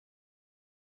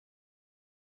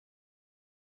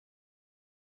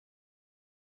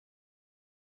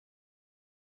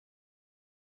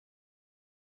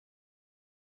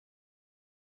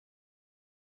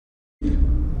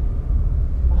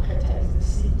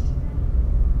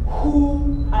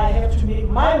make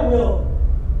my will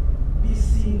be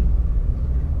seen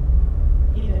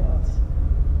in the world.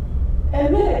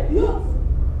 And we're like, yo,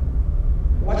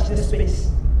 watch the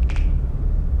space.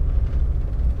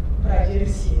 Brajeri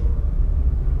is here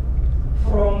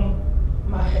from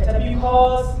Maheta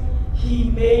because he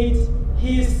made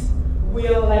his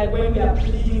will, like when we are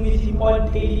pleading with him on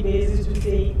a daily basis to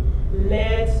say,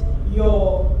 let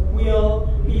your will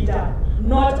be done.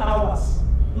 Not ours,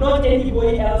 not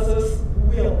anybody else's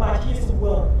will, but his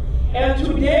will. And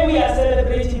today we are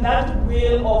celebrating that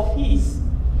will of his.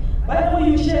 By the way,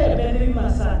 you share a Benjamin, my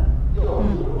son.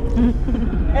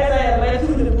 As I read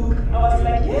through the book, I was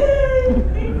like, yay!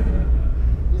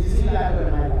 This is like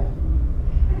my life.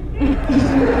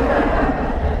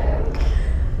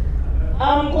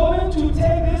 I'm going to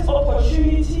take this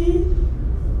opportunity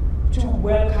to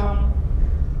welcome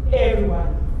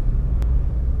everyone.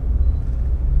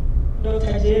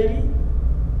 Dr. Jerry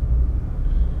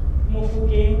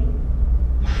Mofokeng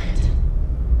Maheta,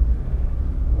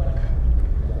 welcome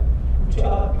to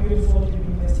our beautiful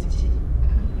university.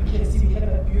 You can see we have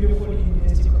a beautiful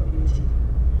university community.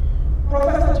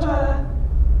 Professor Twala,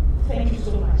 thank you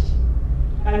so much.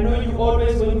 I know you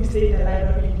always, when we say the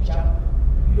library, you jump.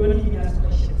 You don't even ask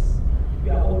questions.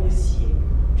 You are always here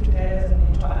to guide us and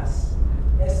mentor us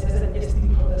as an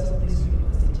esteemed professor of this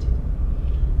university.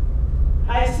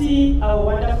 I see our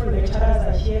wonderful lecturers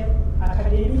are here,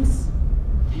 academics.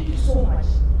 Thank you so much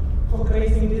for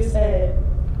gracing this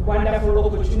wonderful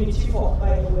opportunity for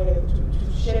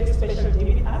to share this special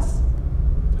day with us.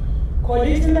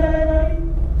 Colleagues in the library,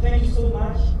 thank you so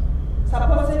much.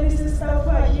 Support services staff who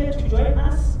are here to join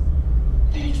us,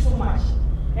 thank you so much.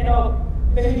 And our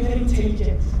very, very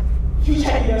intelligent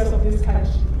future leaders of this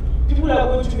country. People are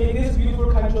going to make this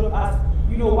beautiful country of us,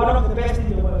 one of the best in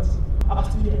the world. Our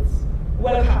students,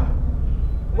 welcome.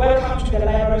 Welcome to the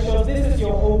library shows. This is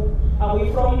your home,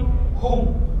 away from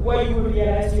home, where you will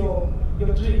realize your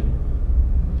dream.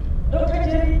 Dr.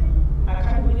 Jerry, I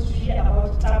can't wait to hear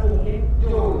about Tabole.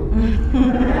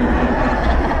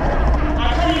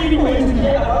 I can't even wait to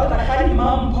hear about Takani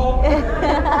Mampo.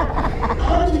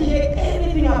 I want to hear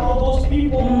everything about those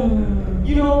people,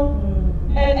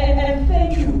 and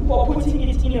thank you for putting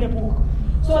it in a book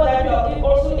so that you are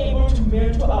also able to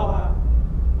mentor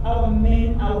our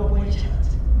men, our boy child.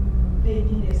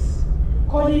 Babies.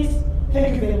 Colleagues,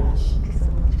 thank you very much.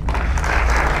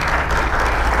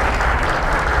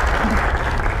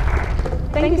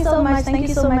 Thank you so much. Thank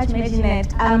you so much,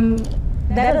 Medjinet.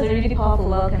 That was a really powerful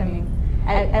welcoming.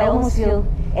 I almost feel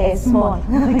small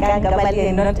and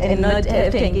not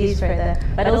have to engage further.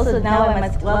 But also now I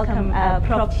must welcome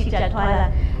Prof. Chija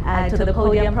Twala to the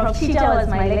podium. Prof. Chija was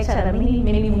my lecturer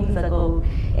many moons ago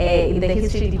in the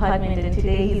history department, and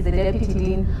today he's the Deputy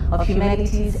Dean of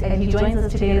Humanities, and he joins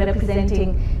us today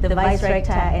representing the Vice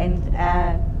Rector and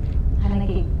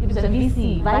he was a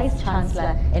VC, Vice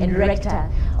Chancellor and Rector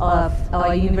of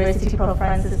our university, Prof.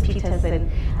 Francis Peterson.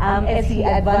 As he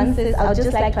advances, I would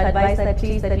just like to advise that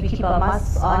please that we keep our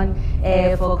masks on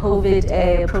for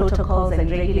COVID protocols and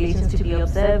regulations to be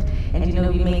observed, and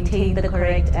we maintain the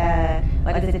correct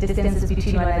distances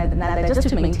between one another, just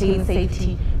to maintain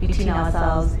safety between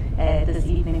ourselves this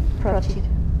evening. Prof. Chief.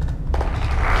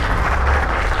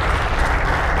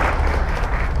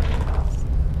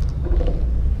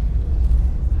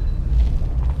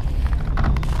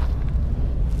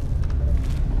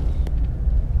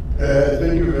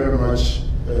 Thank you very much,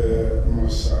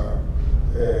 Musa.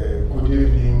 Good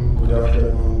evening, good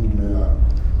afternoon, Mela.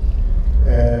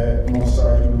 Musa,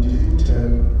 you didn't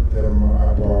tell them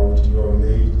about your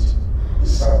late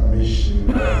submission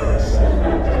of the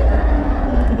assignment.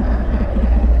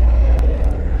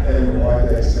 And what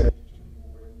I said to you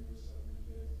when you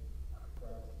submitted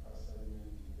that assignment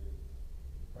today.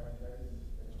 But that is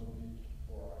a topic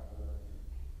for another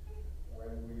day.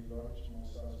 When we launch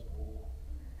Musa's book,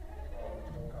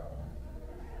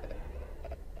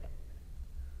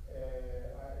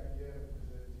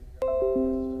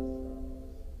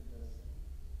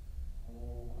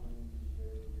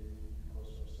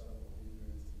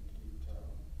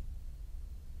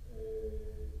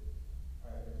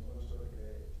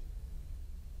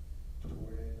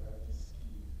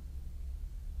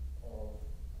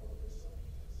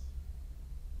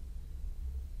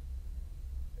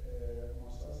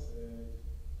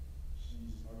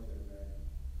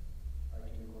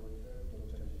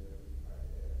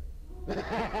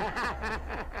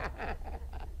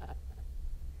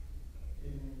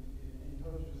 In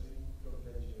introducing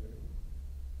Dr. Jerry,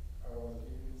 I was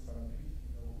given some pithy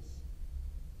notes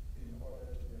in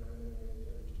order to be relevant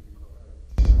and to be correct.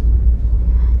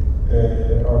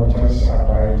 I will just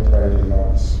abide by the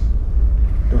notes.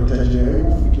 Dr. Jerry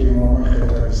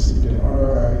Mufokeng received an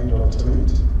honorary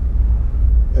doctorate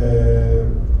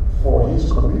for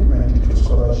his commitment to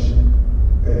scholarship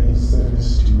and his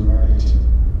service to humanity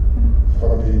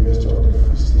from the University of the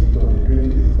Free State on the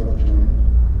 28th of June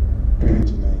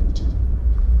 2019.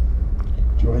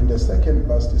 During the second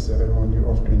last ceremony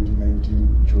of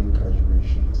 2019 June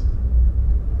graduations,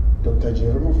 Dr.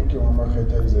 Jerry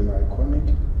Mufokeng is an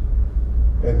iconic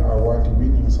and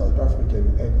award-winning South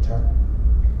African actor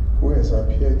who has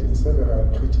appeared in several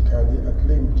critically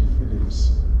acclaimed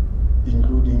films,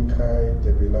 including Cry,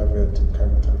 The Beloved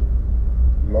Country,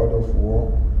 Lord of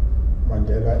War,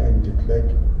 Mandela and de Klerk,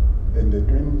 and the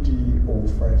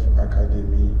 2005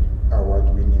 Academy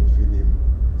Award-winning film,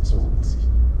 Tsotsi.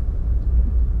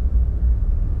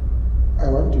 I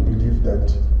want to believe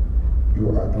that you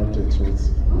are not a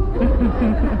Tsotsi.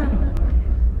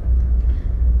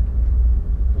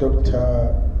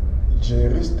 Dr.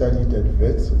 Jerry studied at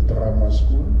Wits Drama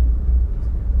School,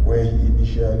 where he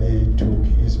initially took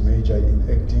his major in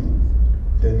acting,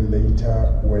 then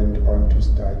later went on to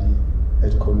study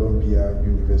at Columbia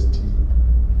University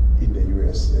in the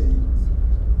USA,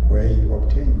 where he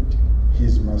obtained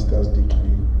his master's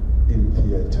degree in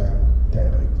theater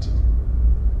directing.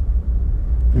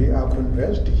 We are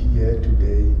converged here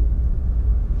today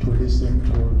to listen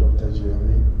to Dr.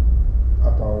 Jerry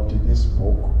about this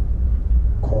book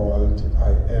called I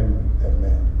Am a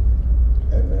Man,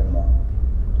 a memoir.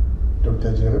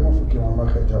 Dr. Jerry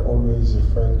Mufokeng always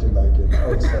felt like an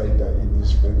outsider in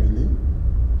his family.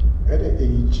 At the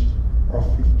age of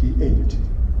 58,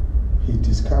 he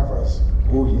discovers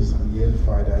who his real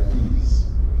father is.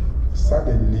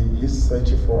 Suddenly, his search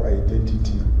for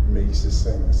identity makes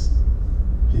sense.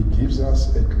 He gives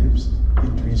us a glimpse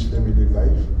into his family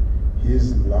life,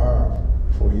 his love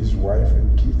for his wife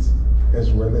and kids, as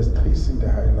well as tracing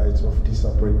the highlights of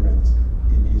disappointments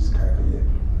in his career.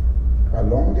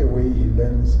 Along the way, he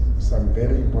learns some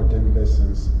very important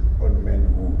lessons on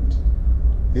manhood.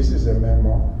 This is a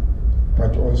memoir,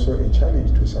 but also a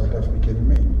challenge to South African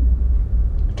men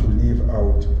to live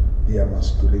out their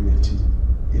masculinity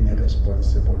in a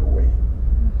responsible way.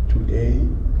 Today,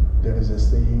 there is a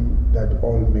saying that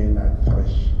all men are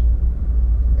trash,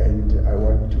 and I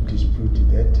want to dispute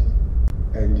that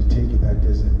and take that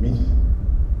as a myth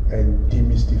and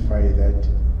demystify that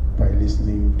by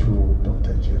listening to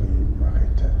Dr. Jerry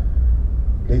Mareta.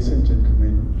 Ladies and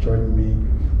gentlemen, join me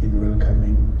in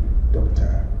welcoming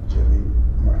Dr. Jerry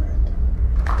Mareta.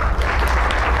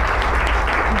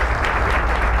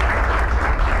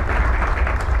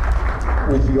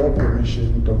 With your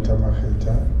permission, Dr.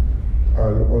 Mareta,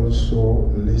 I'll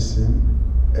also listen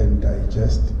and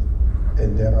digest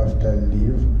and thereafter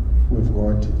leave. We've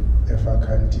got a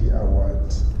faculty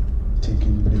awards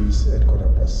taking place at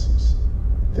 6:15.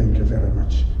 Thank you very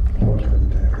much, program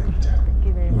director. Thank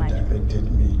you very much. You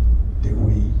directed me the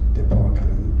way the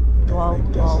program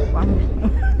director said.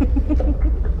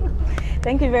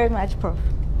 Thank you very much, Prof.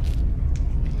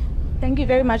 Thank you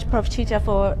very much, Prof. Chicha,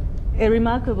 for a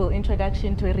remarkable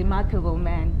introduction to a remarkable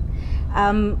man.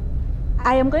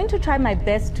 I am going to try my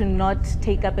best to not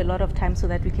take up a lot of time so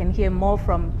that we can hear more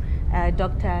from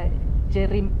Dr.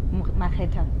 Jerry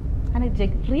Mareta.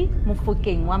 Jerry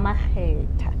Mufokeng wa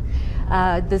Mareta.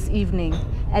 This evening.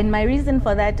 And my reason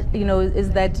for that, is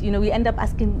that, we end up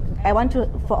asking, I want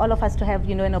for all of us to have,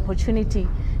 an opportunity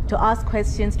to ask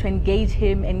questions, to engage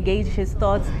him, engage his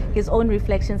thoughts, his own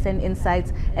reflections and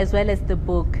insights, as well as the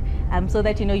book, so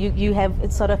that, you have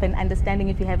sort of an understanding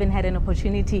if you haven't had an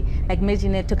opportunity, like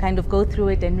Mejinet, to kind of go through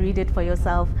it and read it for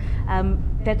yourself.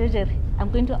 Dr. Jerry,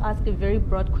 I'm going to ask a very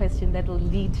broad question that will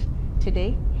lead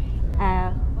today.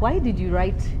 Why did you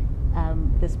write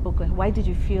this book? Why did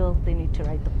you feel the need to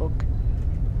write the book?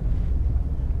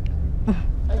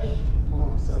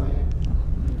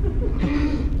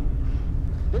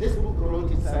 This book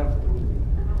wrote itself through me.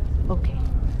 Okay.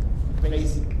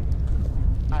 Basic.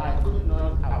 I could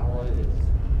not avoid it.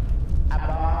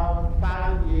 About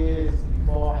 5 years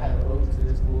before I wrote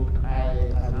this book, I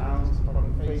announced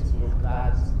on Facebook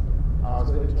that I was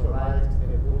going to write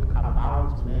a book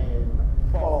about men,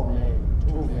 for men,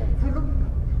 to men.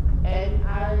 And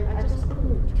I just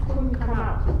couldn't come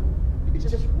out. It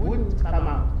just wouldn't come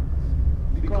out.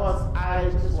 Because I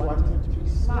just wanted to be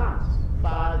smart.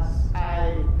 But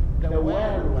the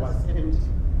well was empty.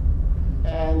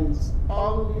 And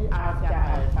only after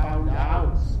I found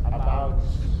out about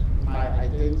my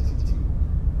identity,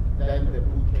 then the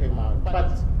book came out.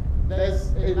 But there's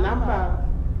a number,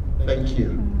 thank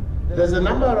you. There's a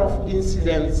number of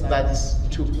incidents that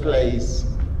took place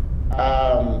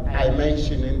I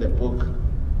mentioned in the book,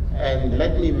 and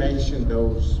let me mention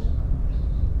those.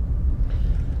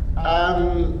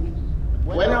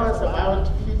 When I was about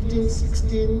 15,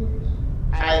 16,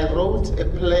 I wrote a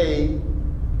play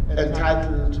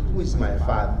entitled Who is My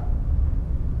Father?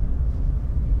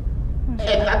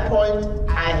 At that point,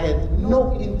 I had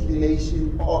no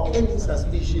inclination or any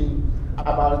suspicion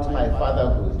about my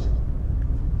fatherhood.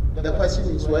 The question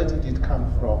is, where did it come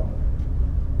from?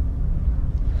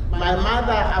 My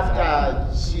mother,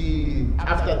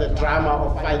 after the drama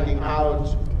of finding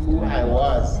out who I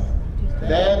was,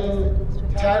 then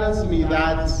tells me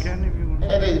that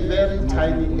at a very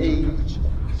tiny age,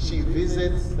 she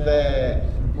visits the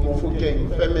Mofokeng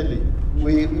family.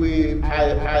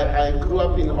 I grew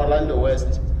up in Orlando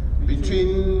West,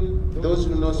 between those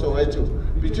who know Soweto,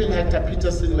 between Hector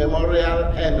Peterson Memorial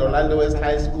and Orlando West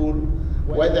High School,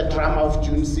 where the drama of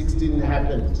June 16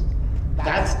 happened.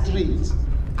 That street,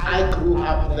 I grew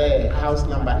up there, house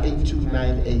number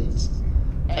 8298.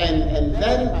 And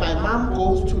then my mom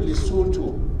goes to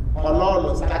Lesotho,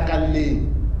 Ololo, Stakan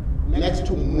Lane, next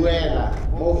to Muela,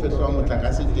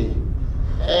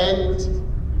 and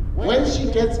when she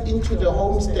gets into the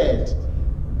homestead,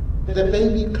 the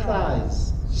baby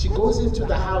cries. She goes into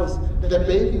the house, the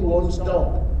baby won't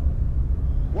stop.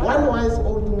 One wise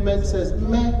old woman says,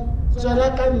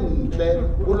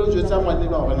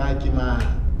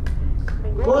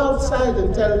 go outside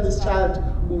and tell this child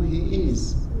who he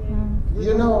is.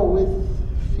 You know, with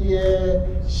fear,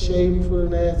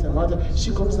 shamefulness, and what.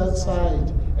 She goes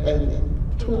outside and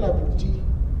Tola Buti,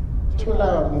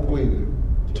 Tola Mugwele,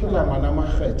 Tola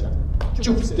Manamacheta,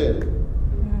 Chupstel.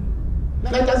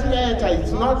 That doesn't matter,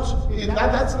 it's not,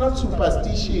 that's not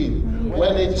superstition.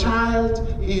 When a child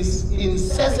is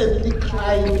incessantly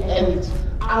crying and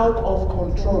out of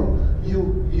control,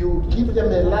 you give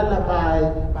them a lullaby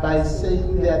by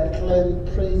saying their clan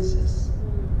praises.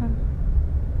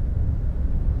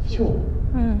 Sure.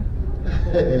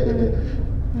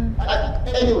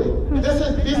 Anyway,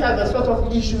 these are the sort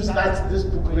of issues that this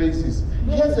book raises.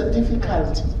 Here's the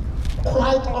difficulty.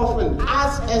 Quite often,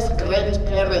 us as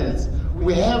grandparents,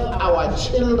 we have our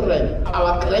children,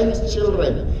 our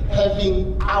grandchildren,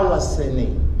 having our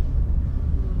surname.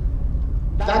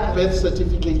 That birth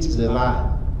certificate is a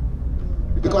lie.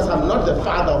 Because I'm not the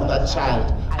father of that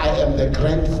child, I am the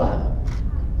grandfather.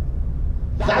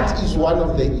 That is one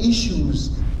of the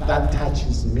issues that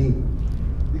touches me.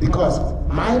 Because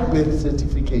my birth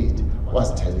certificate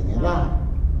was telling a lie.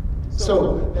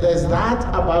 So there's that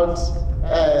about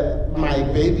my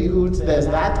babyhood, there's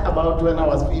that about when I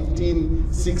was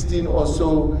 15, 16 or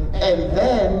so, and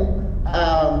then,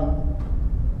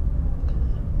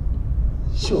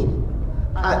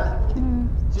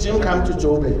 Jim come to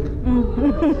Joburg.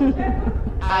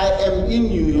 I am in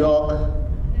New York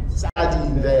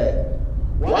studying there.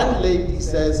 One lady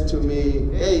says to me,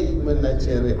 hey,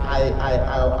 Munachere,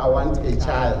 I want a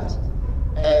child.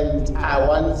 And I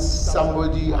want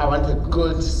a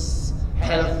good,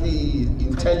 healthy,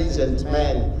 intelligent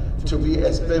man to be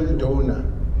a sperm donor.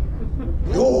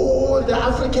 Oh, the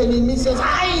African in me says,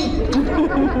 hi!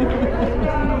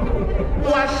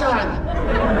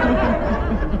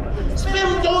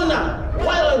 Sperm donor.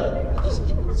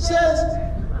 Well, says,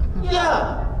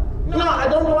 yeah. No, I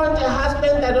don't want a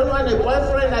husband, I don't want a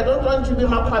boyfriend, I don't want to be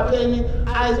my papeni.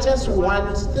 I just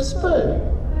want the sperm.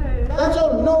 That's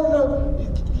all. No,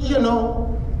 you know.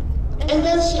 And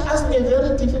then she asked me a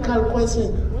very difficult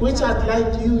question, which I'd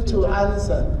like you to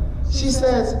answer. She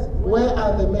says, where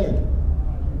are the men?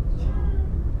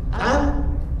 Huh?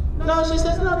 No, she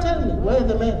says, no, tell me, where are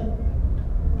the men?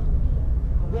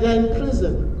 They're in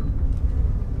prison.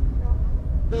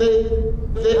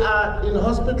 They are in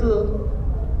hospital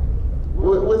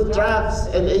with drugs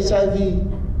and HIV.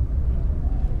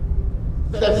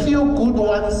 The few good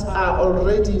ones are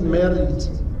already married.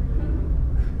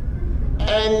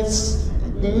 And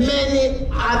many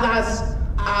others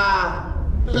are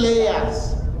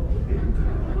players.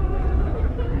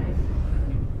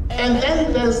 And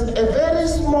then there's a very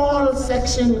small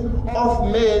section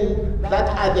of men that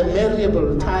are the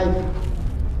marriable type.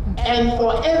 And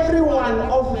for every one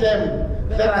of them,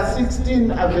 there are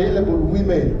 16 available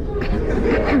women.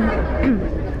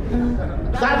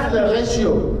 That's the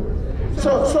ratio.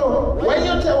 So when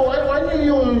you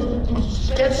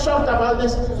get shocked about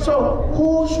this, so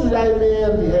who should I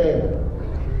marry here?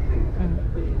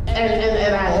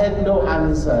 And I had no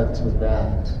answer to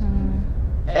that.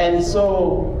 And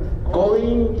so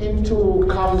going into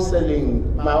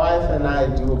counseling, my wife and I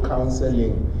do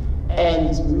counseling,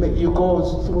 and you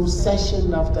go through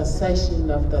session after session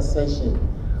after session.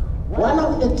 One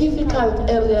of the difficult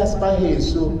areas,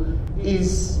 Mahesu,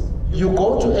 is you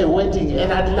go to a wedding,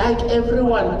 and I'd like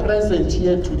everyone present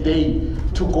here today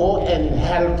to go and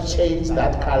help change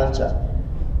that culture.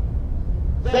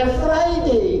 The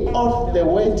Friday of the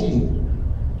wedding,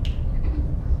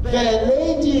 the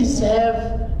ladies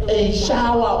have a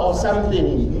shower or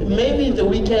something, maybe the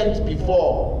weekend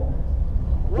before.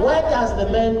 Where does the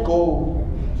man go?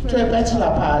 To a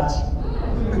bachelor party,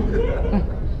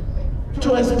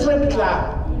 to a strip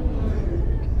club.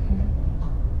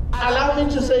 Allow me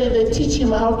to say they teach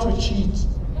him how to cheat.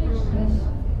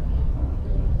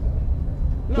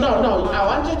 No, I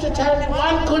want you to tell me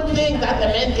one good thing that the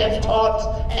man gets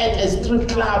taught at a strip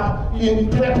club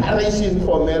in preparation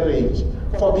for marriage,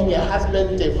 for being a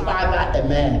husband, a father, a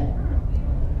man.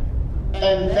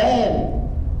 And then,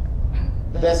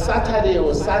 the Saturday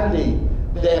or Sunday,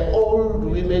 the old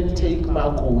women take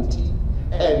makoti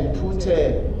and put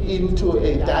her into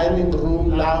a dining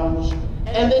room lounge,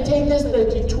 and they take this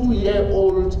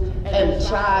 32-year-old and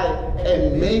try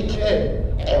and make her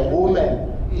a woman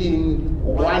in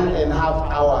 1.5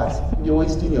 hours. You're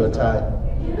wasting your time.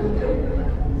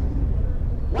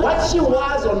 What she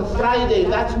was on Friday,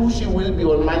 that's who she will be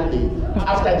on Monday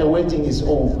after the wedding is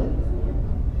over.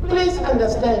 Please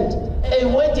understand, a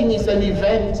wedding is an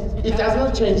event. It does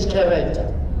not change character.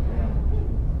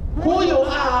 Who you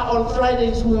are on Friday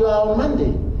is who you are on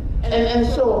Monday. And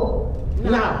so,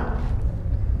 now,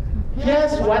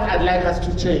 here's what I'd like us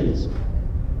to change.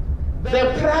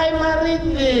 The primary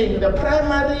thing, the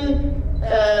primary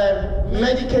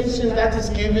medication that is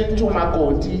given to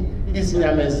makoti is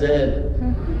nyamezelo.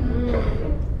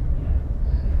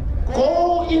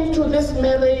 Go into this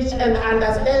marriage and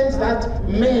understand that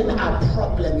men are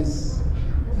problems.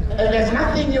 And there's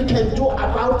nothing you can do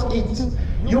about it.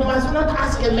 You must not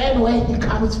ask a man where he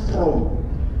comes from.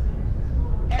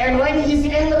 And when he's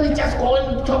angry, just go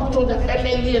and talk to the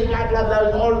family and blah, blah, blah,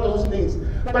 and all those things.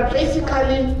 But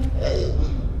basically,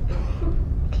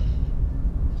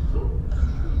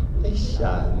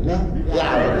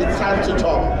 yeah, it's time to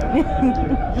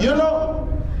talk. You know,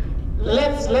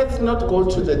 let's not go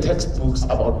to the textbooks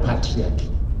about patriarchy.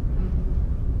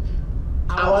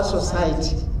 Our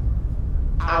society,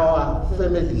 our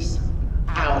families,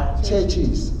 our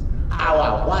churches,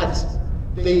 our what?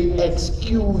 They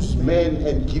excuse men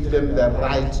and give them the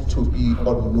right to be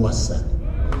on Nwasa.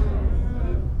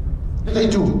 They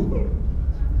do.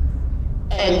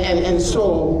 And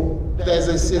so there's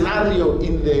a scenario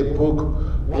in the book.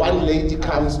 One lady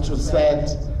comes to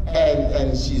set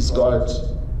and she's got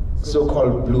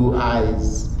so-called blue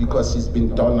eyes because she's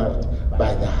been donored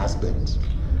by the husband.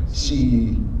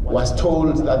 She was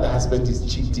told that the husband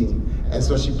is cheating, and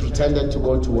so she pretended to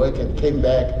go to work and came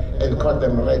back and caught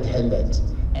them red-handed.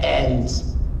 And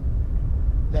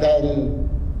then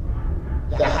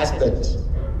the husband,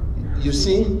 you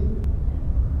see,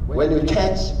 when you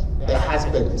catch the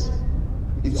husband,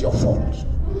 it's your fault.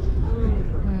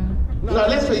 Now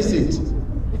let's face it,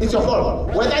 it's your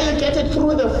fault. Whether you get it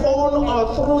through the phone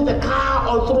or through the car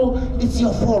or through, it's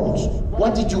your fault.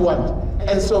 What did you want?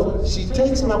 And so she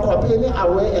takes Makwapeni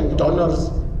away and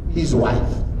donors his wife.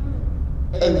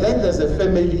 And then there's a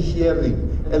family hearing,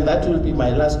 and that will be my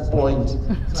last point,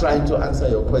 trying to answer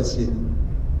your question.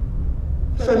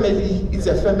 Family is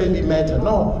a family matter.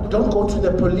 No, don't go to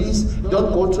the police,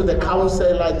 don't go to the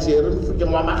counselor,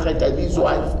 his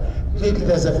wife.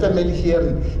 There's a family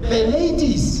hearing. The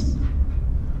ladies,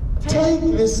 take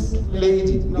this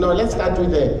lady. No, let's start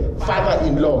with the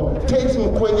father-in-law. Takes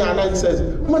Mkwenyana and says,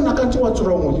 Manakanti, what's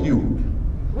wrong with you?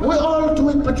 We all do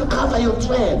it, but you cover your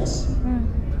tracks.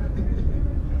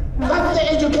 That's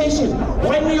the education.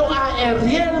 When you are a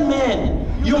real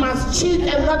man, you must cheat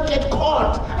and not get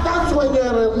caught. That's when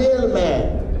you're a real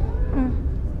man.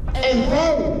 And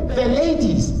then the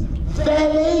ladies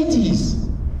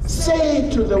say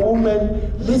to the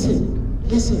woman, listen,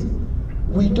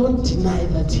 we don't deny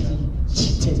that he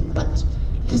cheated, but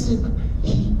listen,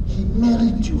 he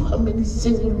married you. How many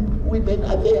single women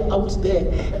are there out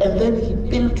there? And then he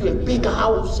built you a big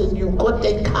house and you got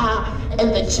a car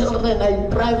and the children are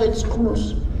in private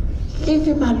schools. Leave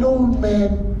him alone,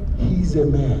 man. He's a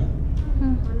man.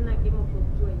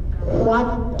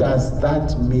 What does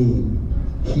that mean?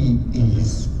 He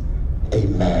is a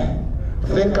man.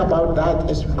 Think about that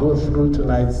as we go through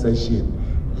tonight's session.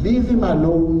 Leave him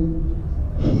alone.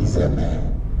 He's a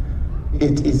man.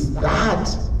 It is that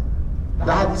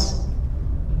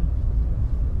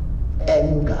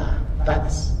anger,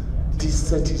 that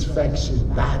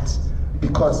dissatisfaction,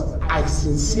 because I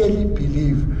sincerely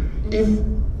believe if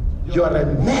you're a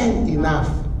man enough,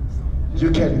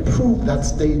 you can prove that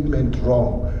statement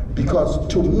wrong. Because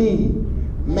to me,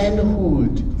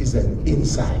 manhood is an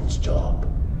inside job.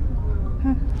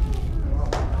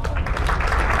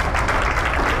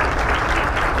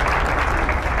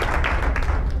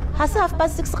 Has half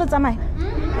past 6 go tsamaya?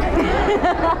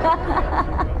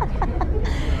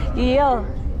 Yo,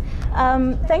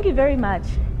 thank you very much.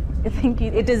 Thank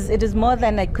you. It is more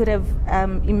than I could have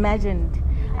imagined.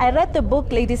 I read the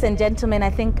book, ladies and gentlemen, I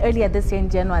think earlier this year in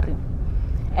January.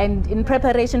 And in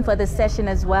preparation for this session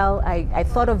as well, I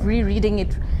thought of rereading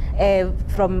it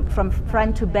from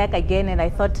front to back again, and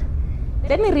I thought,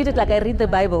 let me read it like I read the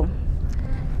Bible.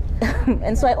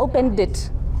 And so I opened it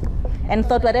and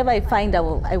thought whatever I find, I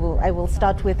will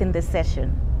start with in this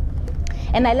session.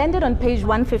 And I landed on page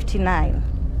 159.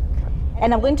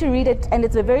 And I'm going to read it, and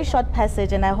it's a very short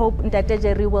passage, and I hope Ntate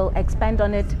Jerry will expand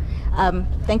on it.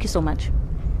 Thank you so much.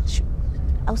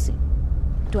 I'll see.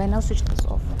 Do I now switch this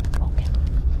off? Okay.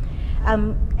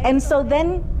 And so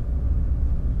then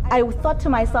I thought to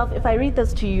myself, if I read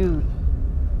this to you,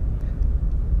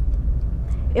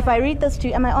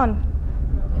 am I on?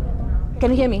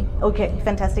 Can you hear me? Okay,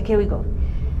 fantastic, here we go.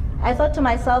 I thought to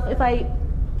myself, if I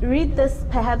read this,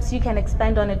 perhaps you can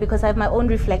expand on it, because I have my own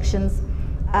reflections.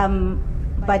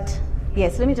 But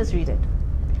yes, let me just read it.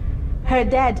 Her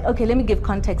dad, okay, let me give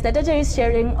context. Ntate Jerry is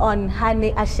sharing on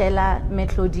Hane Ashela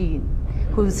Metlodine,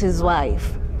 who's his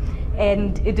wife.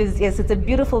 And it is, yes, it's a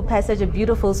beautiful passage, a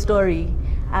beautiful story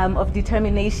of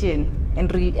determination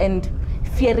and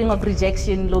fearing of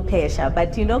rejection, low pressure.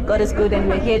 But you know, God is good, and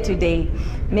we're here today,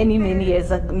 many years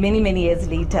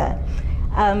later.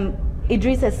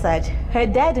 Idris as such, her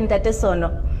dad in Ntate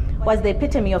Sono was the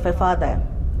epitome of a father.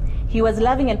 He was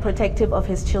loving and protective of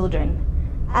his children.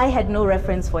 I had no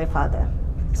reference for a father,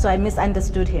 so I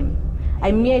misunderstood him.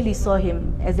 I merely saw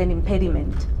him as an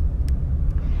impediment.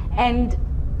 And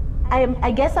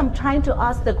I guess I'm trying to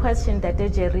ask the question,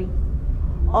 Ntate Jerry,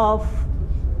 of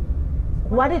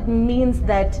what it means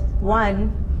that,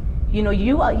 one, you know,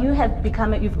 you've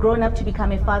grown up to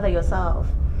become a father yourself,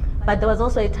 but there was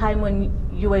also a time when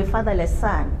you were a fatherless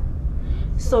son.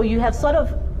 So you have sort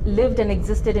of lived and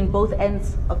existed in both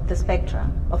ends of the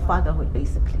spectrum of fatherhood,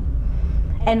 basically.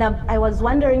 And I was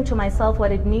wondering to myself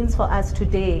what it means for us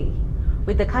today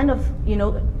with the kind of, you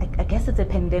know, I guess it's a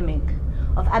pandemic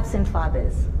of absent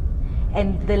fathers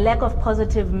and the lack of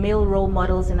positive male role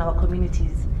models in our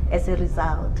communities as a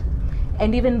result.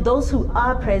 And even those who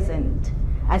are present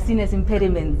are seen as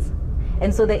impediments.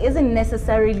 And so there isn't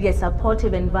necessarily a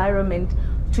supportive environment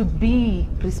to be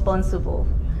responsible.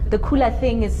 The cooler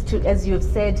thing is to, as you have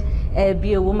said,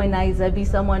 be a womanizer, be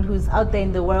someone who's out there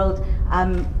in the world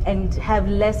and have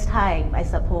less time, I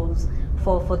suppose,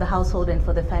 for the household and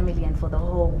for the family and for the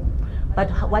home.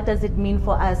 But what does it mean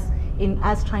for us in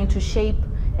us trying to shape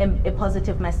a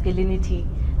positive masculinity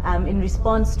in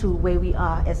response to where we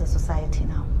are as a society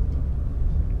now?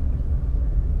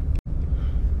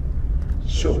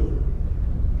 Sure.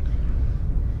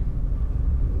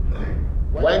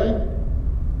 When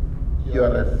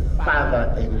you're a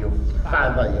father and you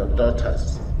father your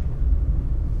daughters,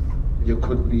 you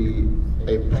could be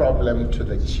a problem to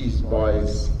the cheese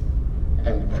boys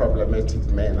and problematic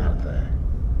men out there.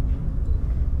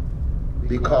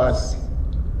 Because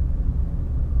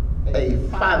a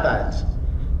fathered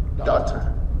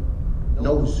daughter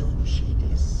knows who she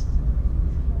is,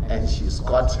 and she's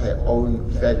got her own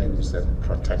values and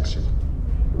protection.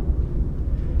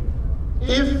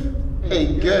 If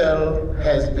a girl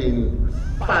has been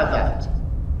fathered,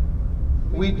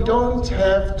 we don't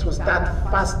have to start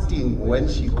fasting when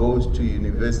she goes to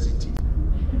university.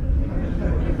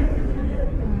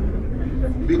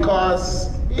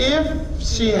 Because if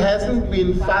she hasn't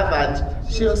been fathered,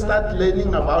 she'll start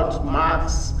learning about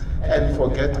Marx and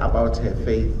forget about her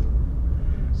faith.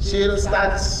 She'll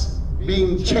start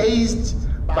being chased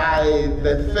by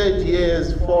the third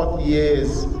years, fourth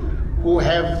years, who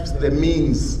have the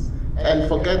means, and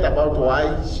forget about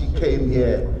why she came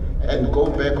here and go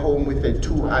back home with a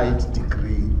 2-eyed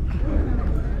degree.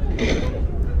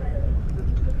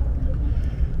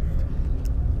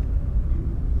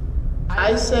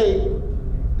 I say,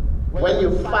 when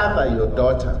you father your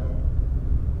daughter,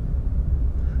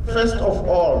 first of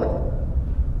all,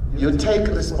 you take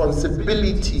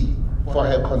responsibility for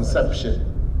her conception.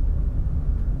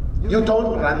 You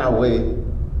don't run away.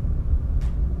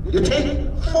 You take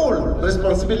full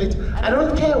responsibility. I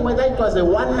don't care whether it was a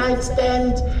one-night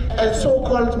stand and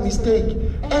so-called mistake.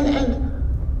 And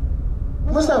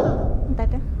Musa,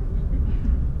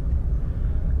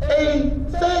 a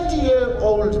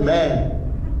 30-year-old man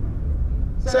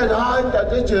said,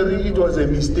 Ntate Jerry, it was a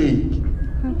mistake.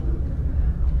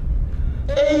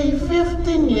 A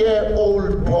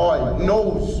 15-year-old boy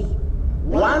knows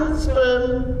 1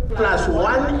 sperm plus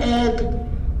 1 egg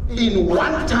in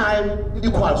one time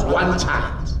equals one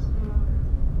child.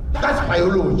 That's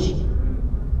biology.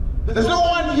 There's no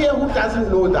one here who doesn't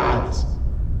know that.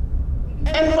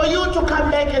 And for you to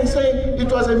come back and say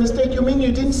it was a mistake, you mean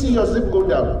you didn't see your zip go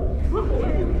down?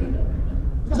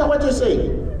 Is that what you're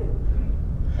saying?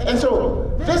 And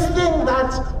so, this thing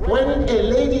that when a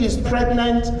lady is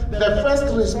pregnant, the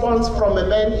first response from a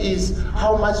man is,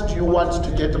 how much do you want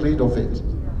to get rid of it?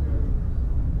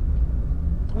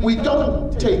 We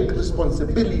don't take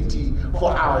responsibility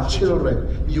for our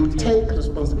children. You take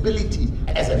responsibility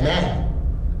as a man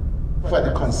for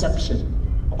the conception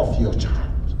of your child.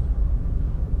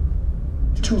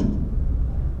 2,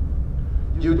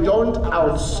 you don't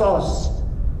outsource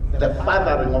the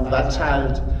fathering of that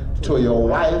child to your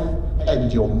wife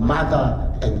and your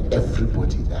mother and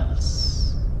everybody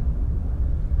else.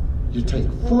 You take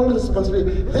full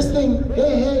responsibility. This thing,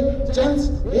 hey,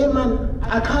 gents, hey man,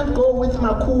 I can't go with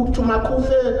Maku to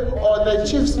Makufe or the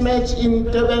Chiefs match in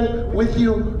Durban with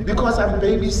you because I'm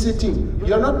babysitting.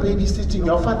 You're not babysitting,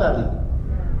 you're fathering.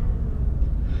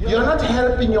 You're not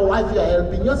helping your wife, you're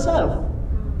helping yourself.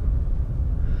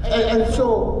 And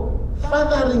so,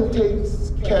 fathering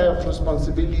takes care of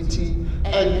responsibility,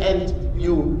 and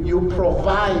you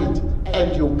provide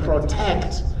and you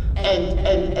protect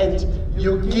and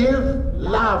you give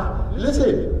love.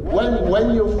 Listen,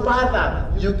 when you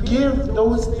father, you give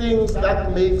those things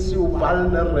that makes you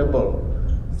vulnerable,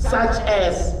 such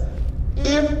as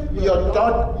if your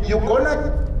daughter, you're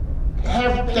gonna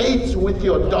have dates with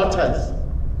your daughters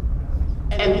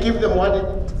and give them what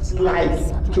it's like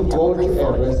to go to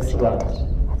a restaurant.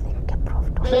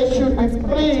 They should be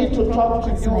free to talk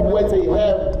to you when they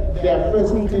have their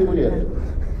first period.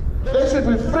 They should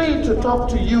be free to talk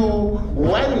to you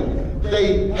when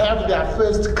they have their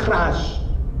first crush.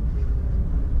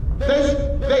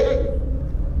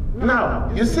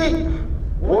 Now, you see,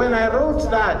 when I wrote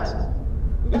that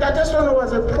just one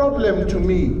was a problem to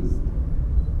me.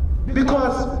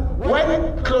 Because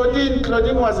when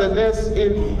Claudine was a nurse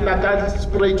in Natal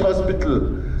Spirit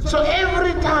Hospital, so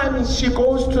every time she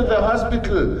goes to the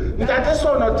hospital,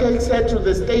 Ntatesono takes her to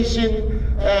the station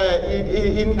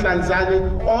in Tanzania,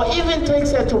 or even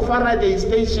takes her to Faraday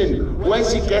Station where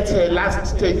she gets her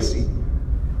last taxi.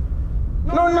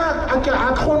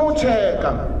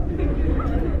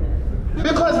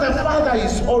 Because the father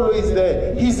is always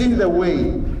there, he's in the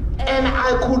way. And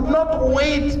I could not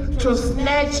wait to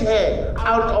snatch her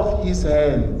out of his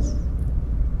hands.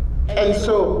 And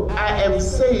so I am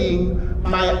saying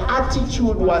my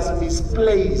attitude was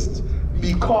misplaced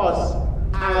because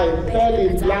I fell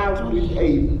in love with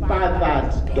a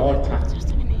fathered daughter.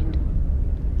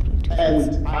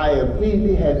 And I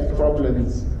really had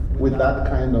problems with that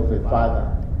kind of a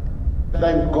father.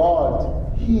 Thank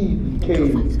God he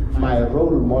became my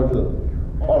role model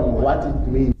on what it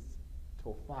means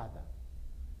to father.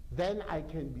 Then I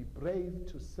can be brave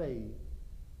to say,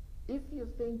 if you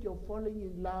think you're falling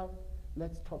in love,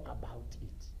 let's talk about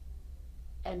it.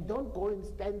 And don't go and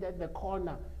stand at the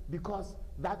corner, because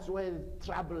that's where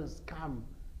troubles come.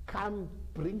 Come,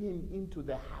 bring him into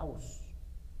the house.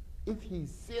 If he's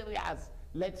serious,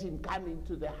 let him come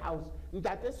into the house.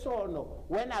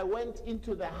 When I went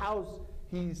into the house,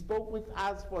 he spoke with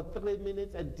us for 3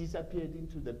 minutes and disappeared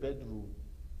into the bedroom.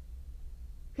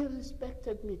 He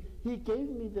respected me. He gave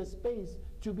me the space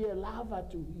to be a lover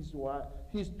to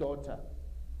his daughter.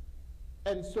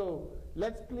 And so,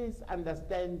 let's please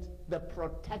understand the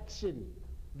protection,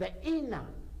 the inner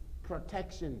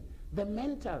protection, the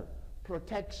mental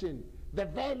protection, the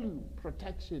value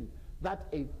protection that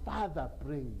a father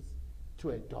brings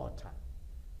to a daughter.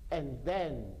 And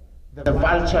then the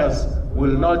vultures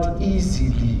will not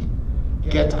easily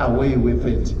get away with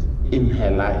it in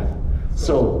her life.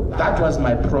 So that was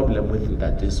my problem with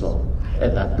Ntateso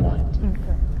at that point.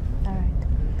 Okay. All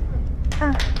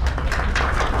right.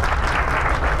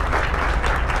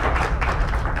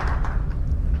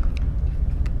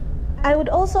 I would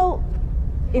also,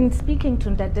 in speaking to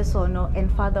Ntateso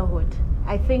and fatherhood,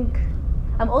 I think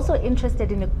I'm also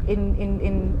interested in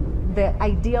the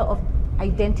idea of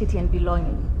identity and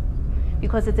belonging,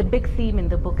 because it's a big theme in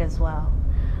the book as well.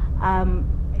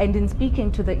 And in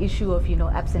speaking to the issue of,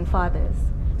 absent fathers,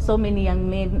 so many young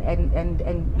men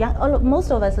and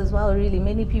most of us as well, really,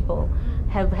 many people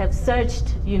have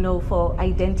searched, for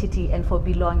identity and for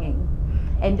belonging.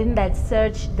 And in that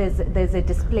search, there's a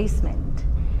displacement.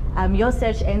 Your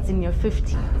search ends in your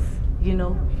 50s,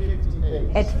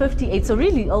 58. At 58, so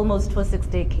really almost for 6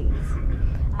 decades.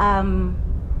 And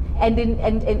And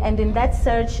in that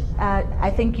search, I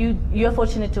think you're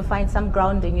fortunate to find some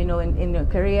grounding, you know, in your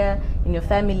career, in your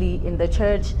family, in the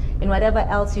church, in whatever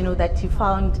else, you know, that you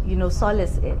found, you know,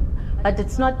 solace in. But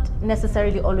it's not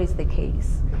necessarily always the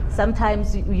case.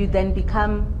 Sometimes you then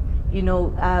become, you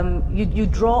know, you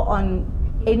draw on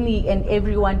any and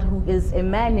everyone who is a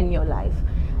man in your life.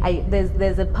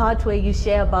 There's a part where you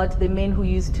share about the men who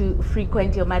used to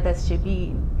frequent your mother's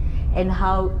shebeen, and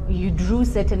how you drew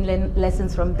certain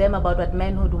lessons from them about what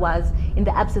manhood was in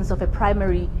the absence of a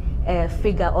primary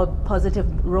figure or positive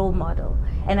role model.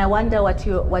 And I wonder what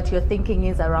your thinking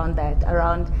is around that,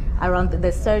 around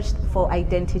the search for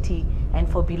identity and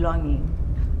for belonging.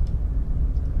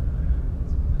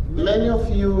 Many of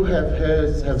you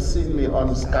have seen me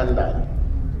on Scandal.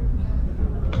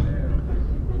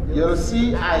 You'll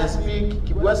see I speak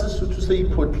Sesotho se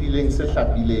ipotlileng se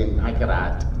hlapileng ha ke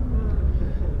rata.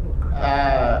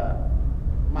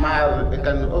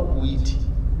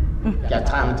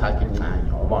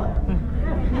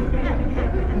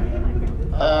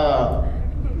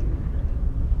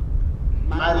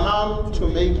 My mom, to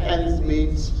make ends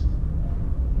meet,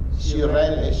 she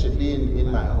ran a shebeen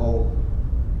in my home,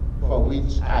 for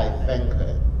which I thank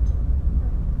her.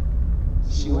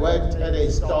 She worked at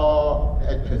a store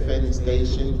at Pefeni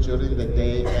Station during the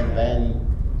day, and then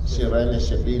she ran a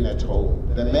shebeen at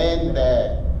home. The men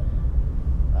there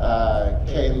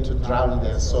came to drown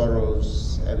their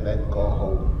sorrows and then go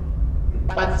home.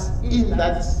 But in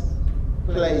that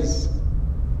place,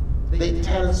 they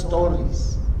tell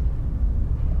stories.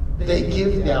 They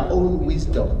give their own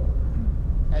wisdom.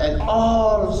 And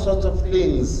all sorts of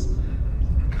things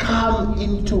come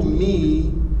into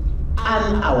me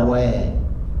unaware,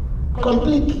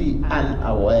 completely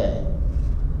unaware.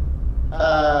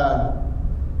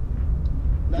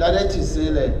 Naleti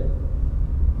Sile,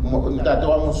 Ntate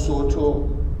wa Mosotho,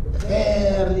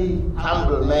 very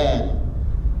humble man.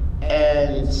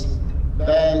 And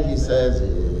then he says,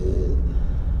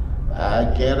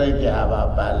 Akere ke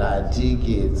abapala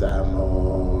ticket tsa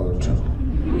motho.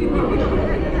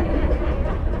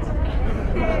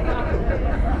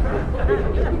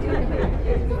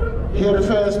 He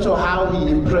refers to how he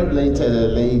impregnated a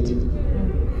lady.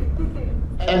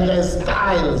 And there's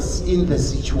Styles in the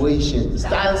situation.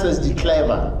 Styles is the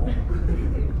clever.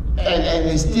 And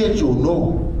he still you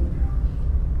know.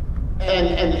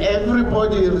 And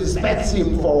everybody respects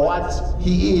him for what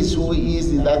he is, who he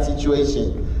is in that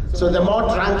situation. So the more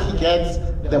drunk he gets,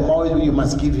 the more you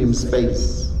must give him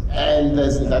space. And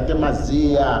there's Ntate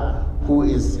Mazia, who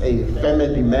is a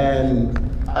family man,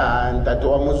 and Ntate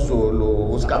wa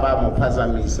Mosolo, uskaba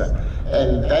mophazamisa.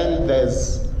 And then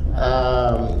there's,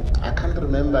 I can't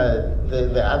remember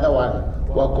the other one,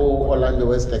 Wako Orlando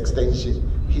West Extension.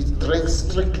 He drinks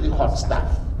strictly hot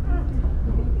stuff.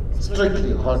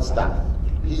 Strictly hot stuff.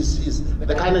 He's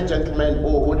the kind of gentleman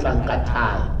who can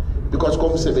tie, because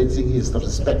Komsebeting is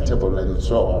respectable and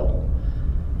so on.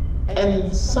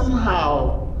 And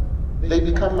somehow they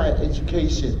become my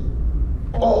education.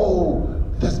 Oh,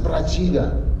 there's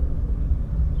Brachida.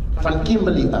 Van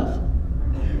Kimberley Af.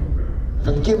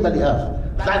 Van Kimberley Af.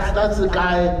 That's the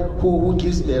guy who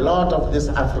gives me a lot of this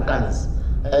Afrikaans.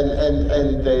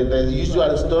 And the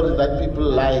usual story that people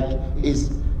like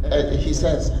is, he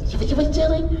says,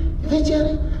 Jerry,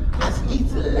 as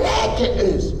it's lekker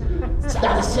is,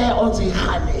 dan sê ons hy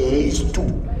gaan huis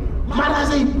toe. Maar as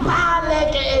hy baie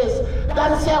lekker is,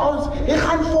 dan sê ons hy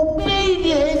gaan voorbij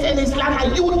die huis en hy slaan hy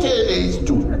U-turn huis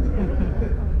toe.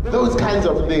 Those kinds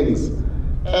of things.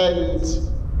 And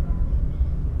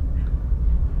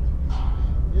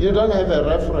you don't have a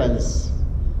reference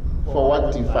for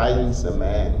what defines a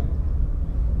man.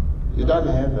 You don't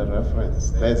have a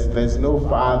reference. There's no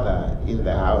father in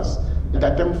the house.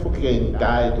 Ntate Mofokeng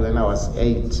died when I was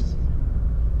 8.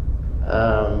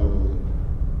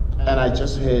 And I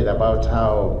just heard about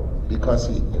how, because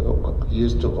he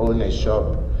used to own a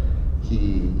shop,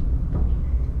 he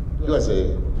was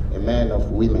a man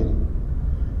of women.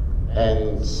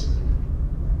 And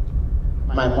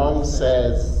my mom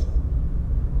says,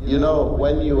 you know,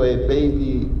 when you were a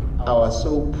baby, I was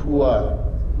so poor,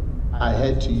 I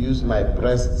had to use my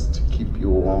breasts to keep you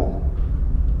warm.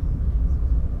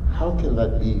 How can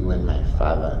that be when my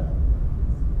father,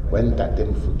 when Ntate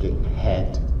Mofokeng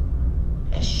had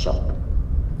a shop?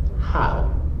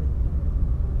 How?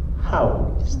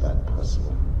 How is that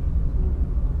possible?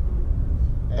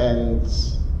 And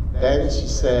then she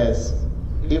says,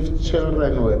 if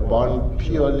children were born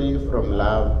purely from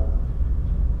love,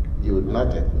 you would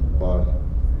not have been born.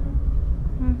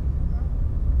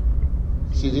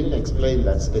 She didn't explain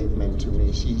that statement to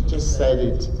me. She just said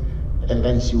it, and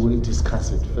then she wouldn't discuss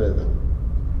it further.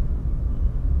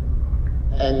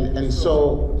 And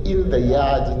so in the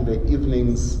yard, in the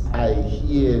evenings, I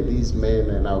hear these men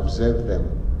and I observe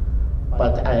them.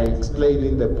 But I explain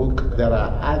in the book, there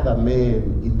are other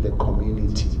men in the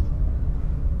community.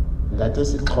 That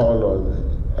is called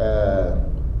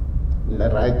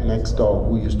right next door,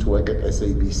 who used to work at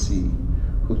SABC,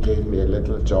 who gave me a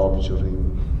little job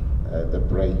during the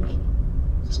break,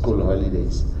 school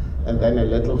holidays. And then a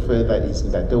little further is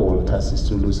Ndate Walter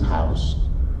Sisulu's house,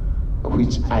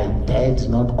 which I dared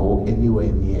not go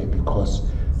anywhere near because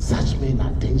such men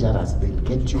are dangerous. They'll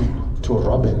get you to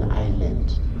Robben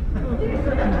Island.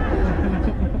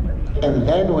 And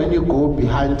then when you go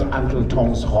behind Uncle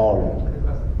Tom's Hall,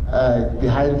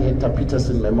 behind Hector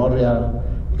Peterson Memorial,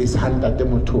 is Handate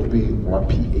Motobi or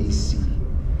PAC.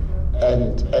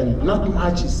 And not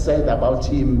much is said about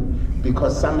him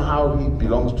because somehow he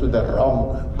belongs to the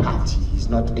wrong party. He's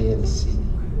not ANC.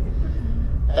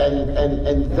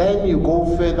 And then you go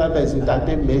further, there's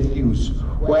Ndate Matthews,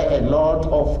 where a lot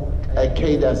of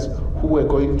cadres who were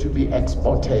going to be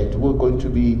exported, who were going to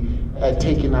be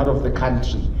taken out of the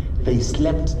country, they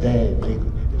slept there.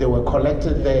 They were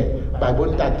collected there by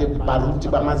Bontate Baruti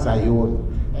Bamazayon,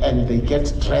 and they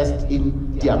get dressed in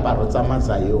Diaparo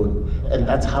Zamazayon, and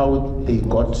that's how they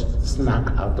got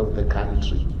snuck out of the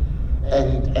country.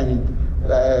 And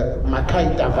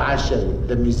Makai Davashe,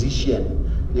 the musician,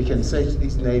 you can search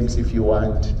these names if you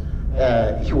want,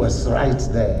 he was right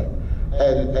there.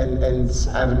 And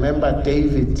I remember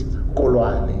David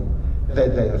Kolwane,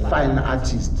 the fine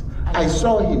artist. I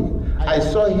saw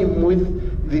him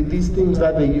with these things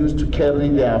that they used to carry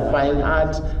their fine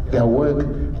art, their work,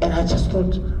 and I just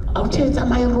thought, I didn't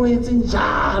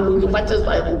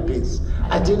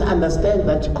understand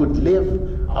that you could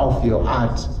live off your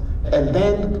art. And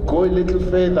then go a little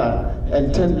further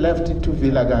and turn left into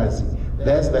Vilagazi.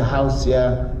 There's the house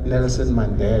here, Nelson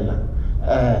Mandela,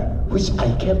 which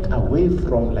I kept away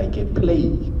from like a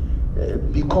plague,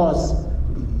 because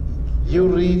you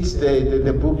read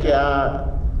the book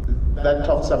that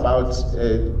talks about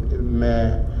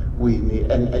Winnie,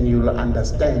 and you'll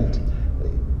understand.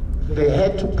 They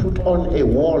had to put on a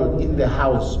wall in the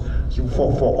house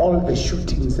for all the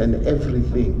shootings and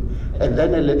everything. And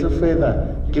then a little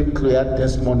further, get clear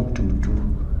Desmond Tutu,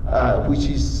 which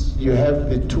is, you have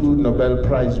the 2 Nobel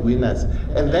Prize winners.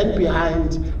 And then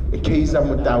behind Keiser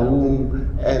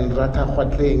Motaung and Rata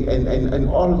Khwatleng and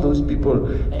all those people,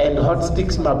 and Hot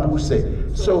Sticks Mabuse.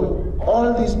 So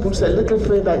all these books, a little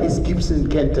further is Gibson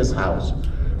Kente's house.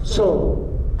 So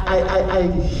I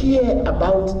hear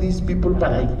about these people,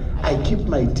 but I keep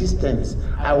my distance.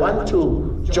 I want to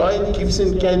join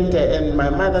Gibson Kente, and my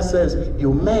mother says,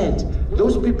 "You're mad.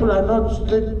 Those people are not,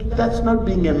 that's not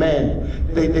being a man.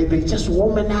 They just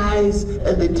womanize,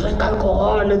 and they drink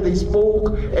alcohol, and they smoke,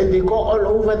 and they go all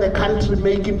over the country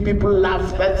making people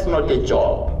laugh. That's not a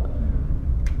job.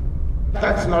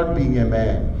 That's not being a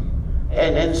man."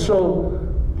 And so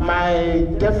my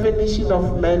definition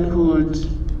of manhood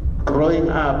growing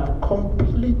up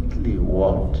completely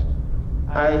warped.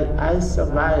 I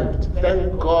survived.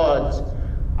 Thank God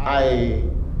I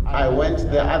went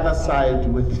the other side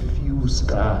with few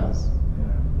scars.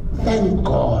 Thank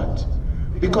God.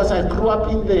 Because I grew up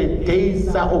in the days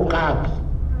of Okapi.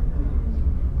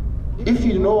 If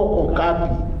you know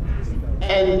Okapi,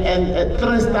 and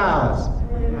 3 stars,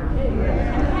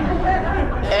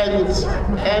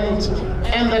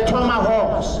 and the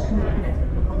Tomahawks,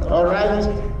 all right?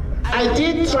 I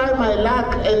did try my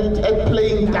luck at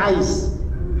playing dice.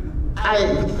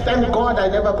 Thank God I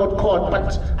never got caught,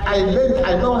 but I learned,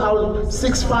 I know how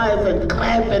 6-5 and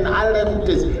crab and all that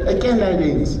is. Again, I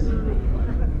didn't.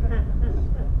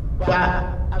 But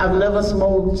I've never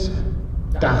smoked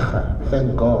dacha,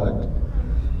 thank God.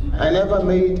 I never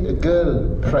made a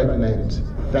girl pregnant,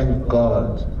 thank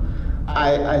God.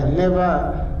 I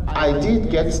did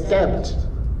get stabbed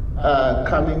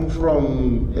coming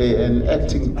from an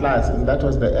acting class, and that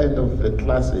was the end of the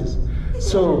classes.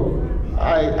 So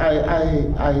I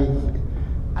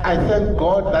thank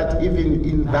God that even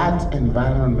in that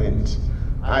environment,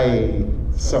 I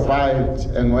survived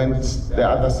and went the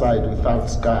other side without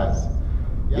scars.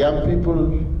 Young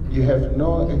people, you have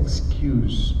no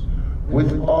excuse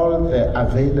with all the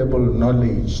available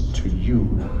knowledge to you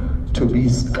to be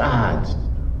scarred.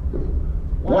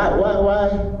 Why?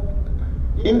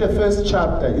 In the first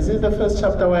chapter, is it the first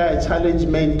chapter where I challenge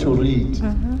men to read?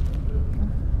 Mm-hmm.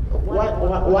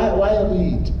 Why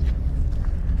read?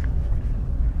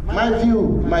 My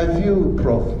view,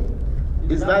 Prof,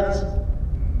 is that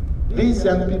these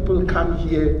young people come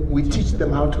here, we teach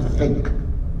them how to think.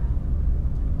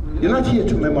 You're not here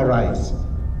to memorize.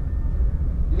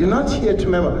 You're not here to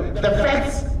remember. The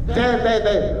facts,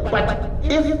 there. But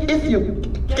if you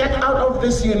get out of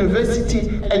this university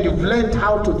and you've learned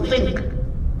how to think,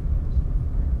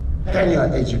 then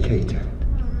you're educated.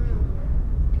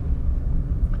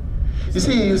 You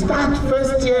see, you start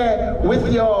first year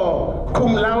with your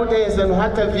cum laudes and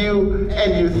what have you,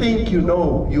 and you think you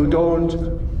know, you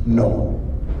don't know.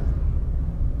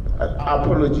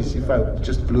 Apologies if I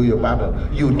just blew your bubble.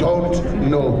 You don't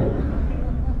know.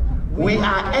 We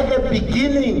are at the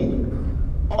beginning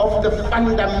of the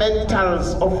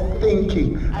fundamentals of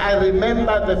thinking. I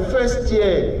remember the first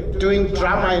year doing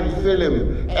drama and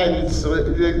film and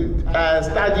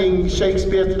studying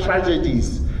Shakespeare's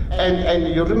tragedies.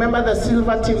 And you remember the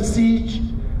Silverton Siege?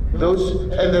 And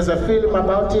there's a film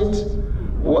about it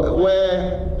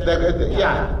where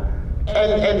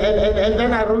And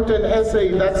then I wrote an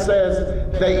essay that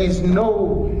says there is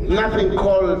nothing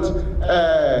called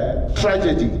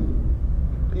tragedy.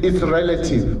 It's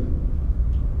relative.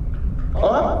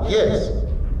 Oh, yes,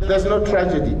 there's no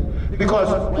tragedy. Because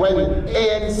when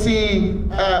ANC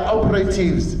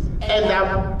operatives end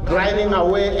up grinding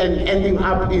away and ending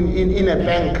up in a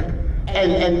bank,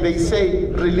 and they say,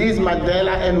 release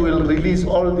Mandela and we'll release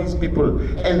all these people,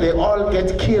 and they all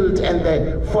get killed and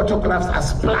the photographs are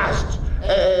splashed.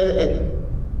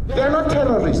 They're not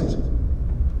terrorists.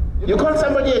 You call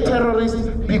somebody a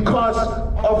terrorist because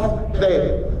of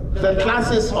the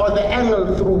classes or the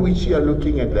angle through which you're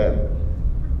looking at them.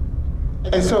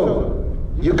 And so,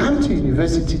 you come to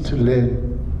university to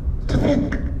learn to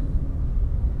think.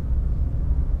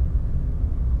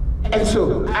 And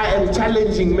so I am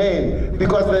challenging men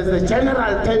because there's a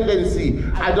general tendency,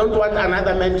 I don't want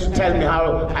another man to tell me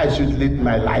how I should live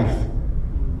my life.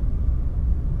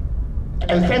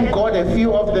 And thank God a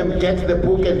few of them get the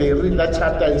book and they read that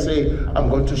chapter and say, I'm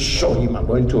going to show him, I'm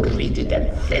going to read it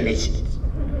and finish it.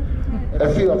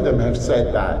 A few of them have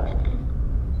said that.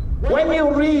 When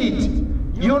you read,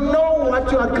 you know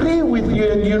what you agree with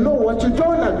and you know what you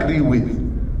don't agree with.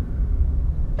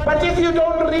 But if you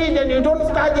don't read and you don't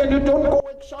study and you don't go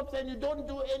workshops and you don't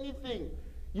do anything,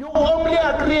 you only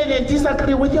agree and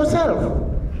disagree with yourself.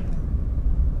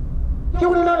 You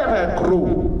will not ever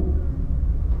grow.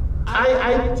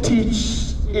 I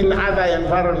teach in other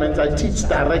environments, I teach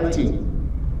directing.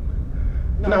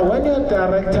 Now when you're a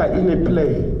director in a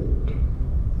play,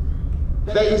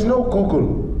 there is no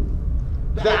Google.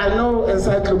 There are no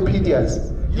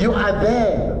encyclopedias. You are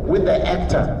there with the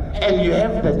actor and you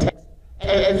have the text.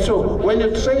 And so when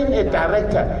you train a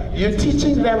director, you're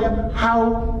teaching them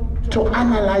how to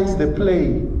analyze the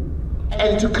play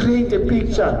and to create a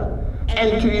picture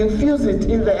and to infuse it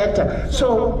in the actor.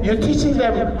 So you're teaching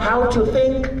them how to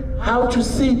think, how to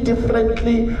see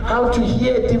differently, how to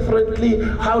hear differently,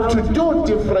 how to do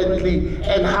differently,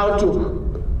 and how to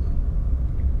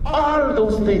all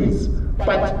those things.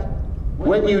 But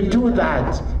when you do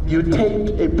that, you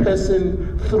take a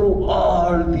person through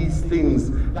all these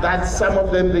things that some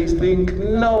of them they think,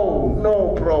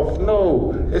 no, prof,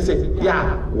 no. They say,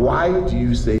 yeah, why do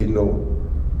you say no?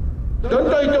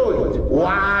 Don't do it.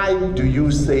 Why do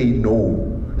you say no?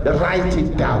 Write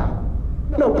it down.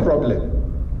 No problem.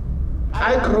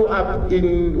 I grew up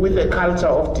with a culture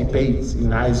of debates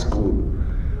in high school,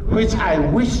 which I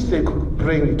wish they could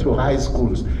bring to high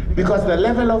schools, because the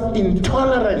level of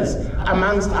intolerance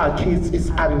amongst our kids is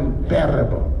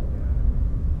unbearable.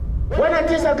 When I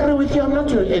disagree with you, I'm not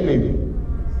your enemy.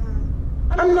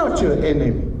 I'm not your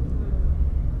enemy.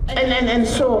 And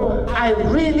so I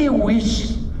really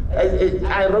wish,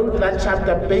 I wrote that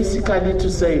chapter basically to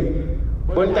say,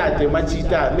 Bontate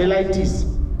Machita, Melaitis,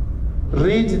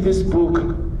 read this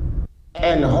book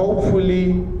and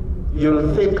hopefully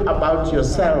you'll think about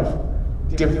yourself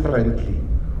differently.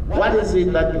 What is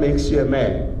it that makes you a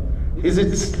man? Is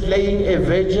it slaying a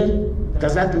virgin?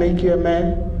 Does that make you a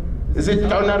man? Is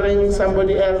it honoring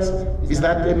somebody else? Is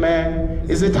that a man?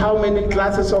 Is it how many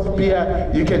glasses of beer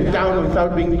you can down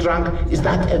without being drunk? Is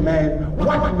that a man?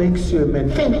 What makes you a man?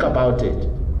 Think about it.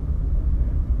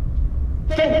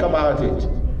 Think about it.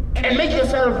 And make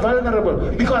yourself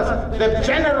vulnerable. Because the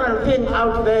general thing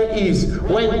out there is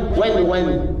when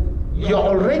you're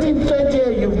already in third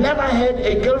year, you've never had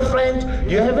a girlfriend,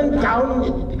 you haven't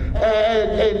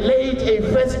laid a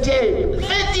first year.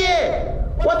 Third year!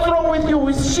 What's wrong with you?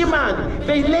 With Shiman?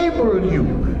 They label you.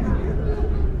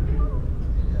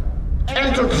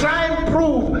 And to try and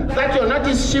prove that you're not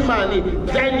a Shimani,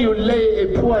 then you lay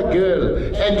a poor girl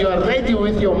and you're ready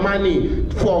with your money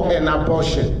for an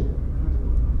abortion.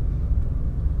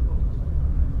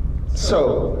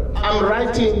 So, I'm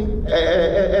writing,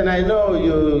 and I know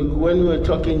you, when we were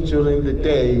talking during the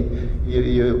day,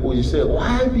 you say,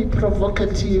 why be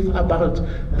provocative about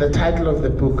the title of the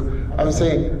book? I'm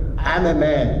saying, I'm a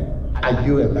man, are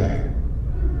you a man?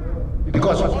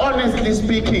 Because honestly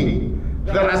speaking,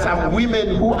 there are some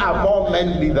women who are more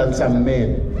manly than some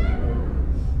men.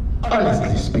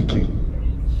 Honestly speaking.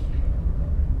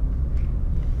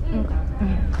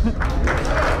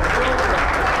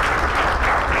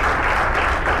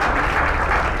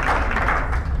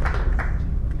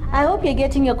 I hope you're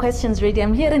getting your questions ready.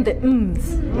 I'm hearing the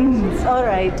ums. All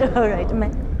right.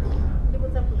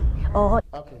 Oh.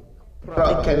 Okay.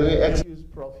 Prof, can we excuse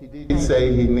Prof? He did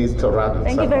say he needs to run.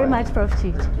 Thank you very much, Prof.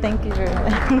 Chief. Thank you very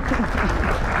much.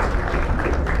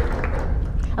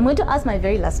 I'm going to ask my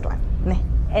very last one,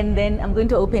 and then I'm going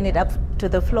to open it up to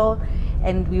the floor,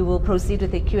 and we will proceed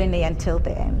with the Q&A until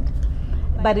the end.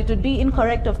 But it would be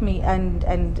incorrect of me, and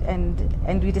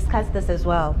we discussed this as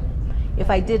well, if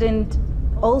I didn't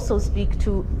also speak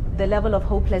to the level of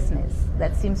hopelessness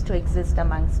that seems to exist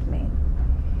amongst men.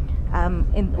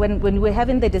 When we were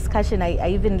having the discussion, I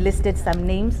even listed some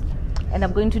names, and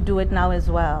I'm going to do it now as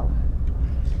well.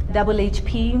 Double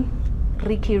HP,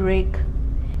 Ricky Rick,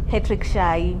 Patrick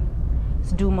Shai,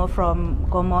 Sdumo from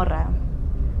Gomorrah.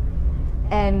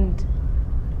 And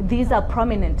these are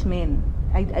prominent men.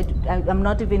 I'm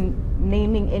not even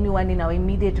naming anyone in our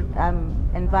immediate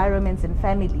environments and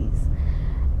families.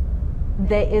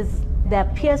 There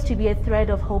appears to be a thread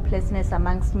of hopelessness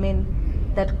amongst men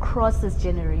that crosses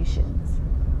generations,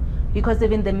 because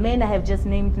even the men I have just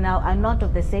named now are not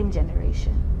of the same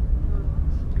generation.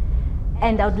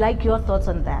 And I would like your thoughts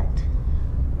on that,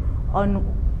 on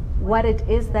what it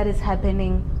is that is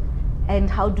happening, and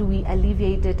how do we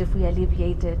alleviate it, if we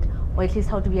alleviate it, or at least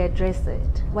how do we address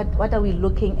it? What are we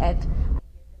looking at?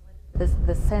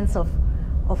 The sense of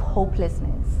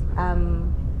hopelessness.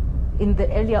 In the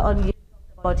earlier on, you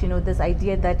talked about this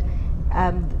idea that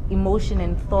emotion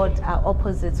and thought are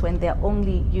opposites when they're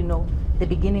only the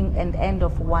beginning and end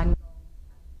of one.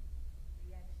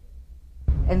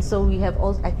 And so we have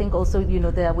also, I think also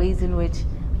there are ways in which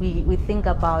we think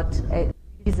about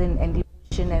reason and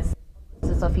emotion as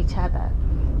opposites of each other,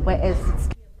 whereas it's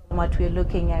clear from what we're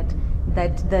looking at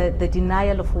that the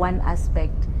denial of one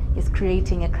aspect is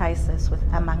creating a crisis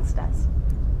amongst us.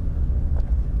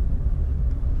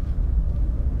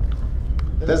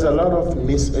 There's a lot of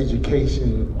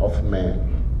miseducation of men.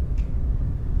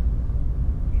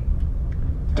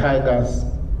 Tigers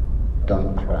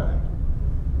don't cry.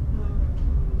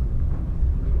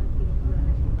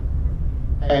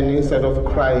 And instead of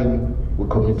crying, we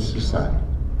commit suicide.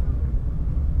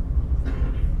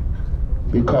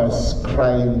 Because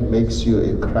crying makes you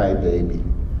a crybaby,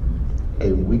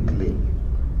 a weakling.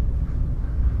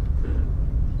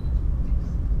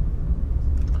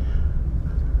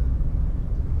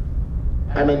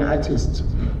 I'm an artist.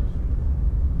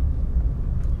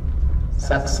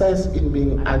 Success in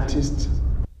being an artist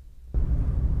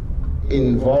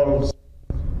involves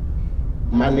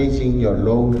managing your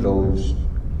low lows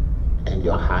and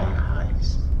your high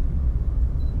highs.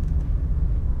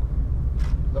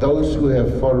 Those who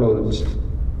have followed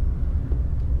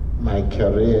my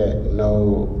career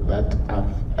know that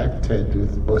I've acted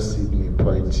with Sydney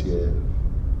Poitier.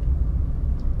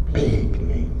 Big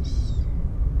names.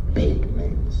 Big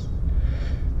names.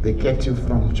 They get you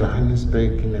from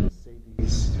Johannesburg in a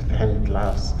Mercedes, hand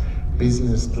gloves,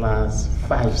 business class,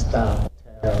 5-star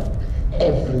hotel,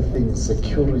 everything,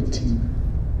 security.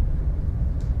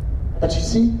 But you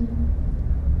see,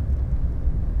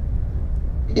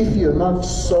 if you're not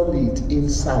solid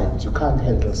inside, you can't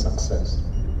handle success.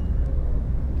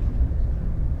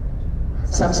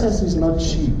 Success is not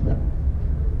cheap.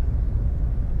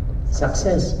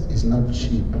 Success is not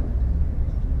cheap.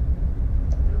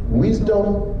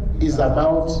 Wisdom is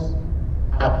about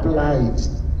applied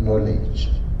knowledge.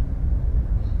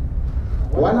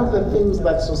 One of the things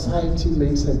that society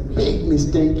makes a big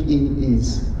mistake in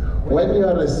is when you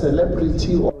are a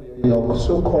celebrity or you're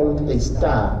so-called a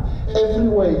star,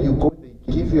 everywhere you go,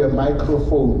 they give you a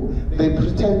microphone. They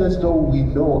pretend as though we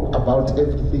know about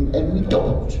everything, and we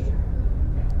don't.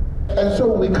 And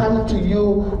so we come to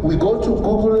you, we go to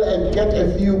Google and get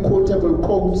a few quotable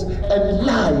quotes and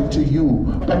lie to you.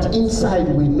 But inside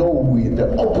we know we're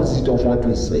the opposite of what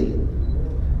we say.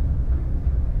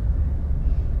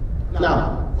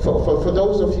 Now, for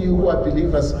those of you who are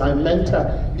believers, my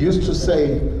mentor used to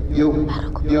say,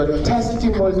 your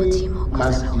testimony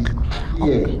must be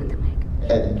clear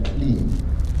and clean.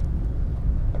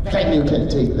 Then you can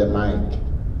take the mic.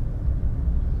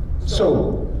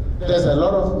 So, there's a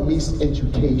lot of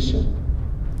miseducation.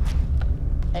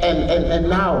 And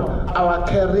now our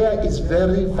career is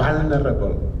very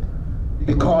vulnerable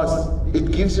because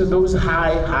it gives you those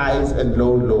high highs and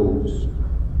low lows.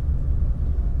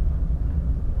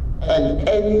 And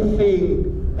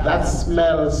anything that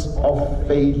smells of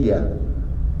failure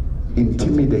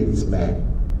intimidates man.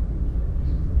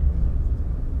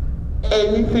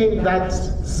 Anything that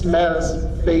smells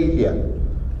failure,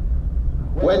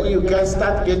 when you guys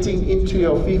start getting into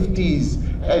your 50s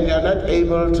and you're not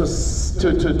able to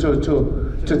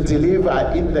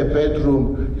deliver in the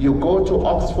bedroom, you go to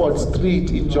Oxford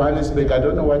Street in Johannesburg, I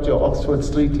don't know what your Oxford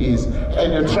Street is,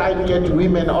 and you try to get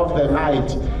women of the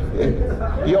night.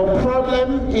 Your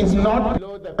problem is not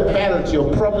below the belt,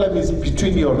 your problem is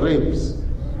between your ribs.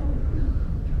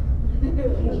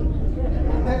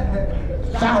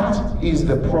 That is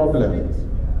the problem.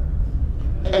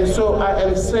 And so I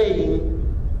am saying,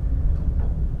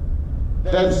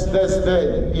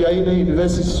 you're in a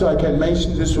university, so I can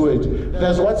mention this word.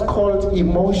 There's what's called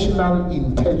emotional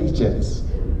intelligence.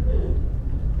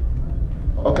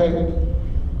 Okay?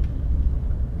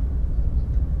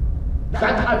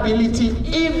 That ability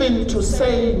even to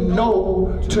say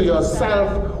no to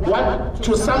yourself,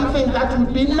 to something that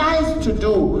would be nice to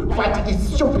do, but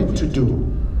it's stupid to do.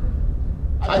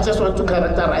 I just want to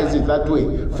characterize it that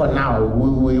way for now.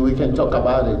 We can talk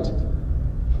about it.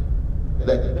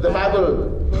 The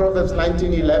Bible, Proverbs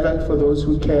 19:11, for those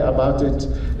who care about it,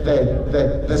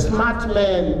 the smart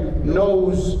man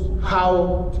knows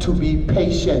how to be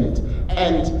patient,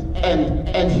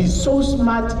 and he's so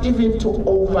smart even to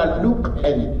overlook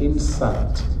an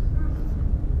insult.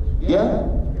 Yeah?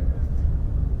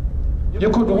 You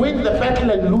could win the battle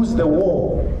and lose the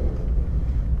war.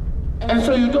 And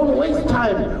so you don't waste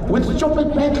time with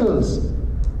stupid battles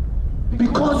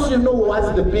because you know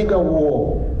what's the bigger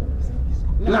war.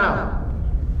 Now,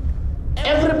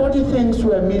 everybody thinks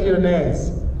we're millionaires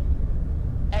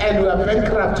and we're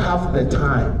bankrupt half the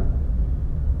time.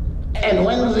 And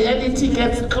when reality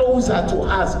gets closer to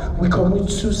us, we commit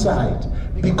suicide.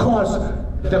 Because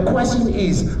the question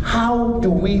is, how do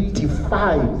we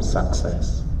define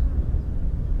success?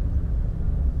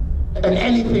 And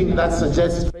anything that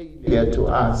suggests failure to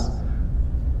us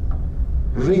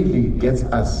really gets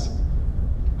us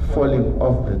falling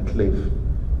off the cliff.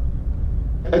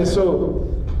 And so,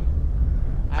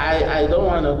 I don't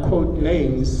want to quote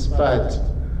names, but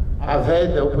I've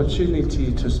had the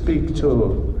opportunity to speak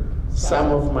to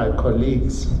some of my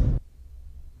colleagues.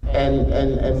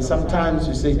 And sometimes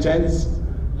you say, gents,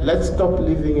 let's stop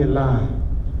living a lie.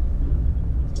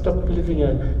 Stop living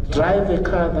drive a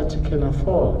car that you can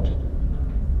afford.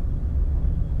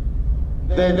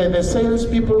 The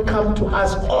salespeople come to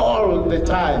us all the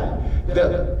time.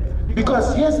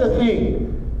 Because here's the thing,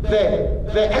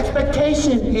 the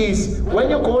expectation is when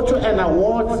you go to an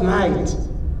awards night,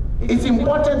 it's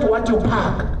important what you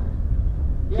park.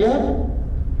 Yeah?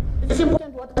 It's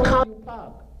important what car you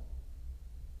park.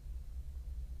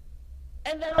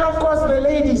 And then of course the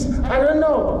ladies, I don't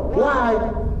know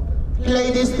why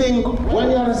ladies think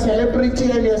when you're a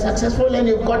celebrity and you're successful and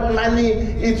you've got money,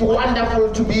 it's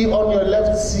wonderful to be on your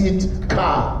left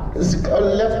car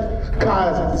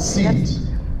seat.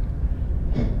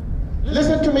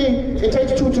 Listen to me, it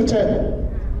takes 2 to tango.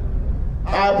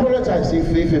 I apologize if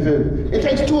it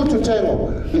takes 2 to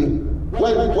tango.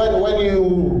 When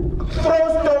you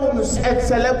throw stones at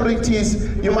celebrities,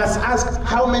 you must ask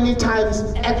how many times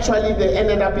actually they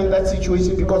ended up in that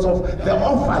situation because of the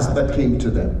offers that came to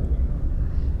them.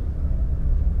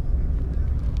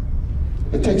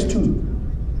 It takes 2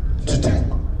 to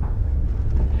tango.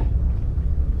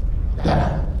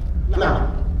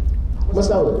 Now,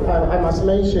 I must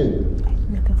mention,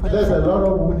 there's a lot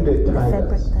of wounded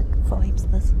tigers.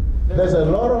 There's a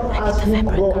lot of us who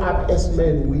grow up as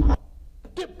men, we are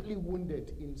deeply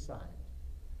wounded inside.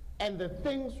 And the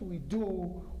things we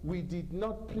do, we did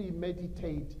not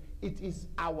premeditate. It is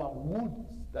our wounds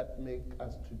that make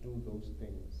us to do those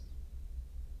things.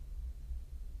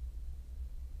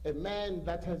 A man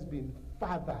that has been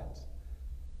fathered,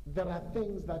 there are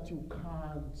things that you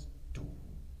can't do.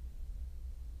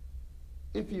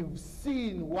 If you've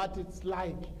seen what it's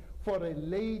like for a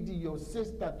lady, your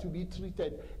sister, to be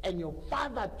treated, and your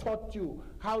father taught you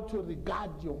how to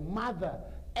regard your mother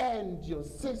and your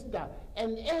sister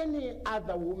and any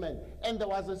other woman, and there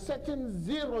was a certain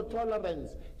zero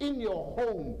tolerance in your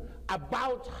home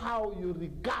about how you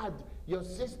regard your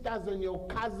sisters and your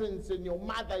cousins and your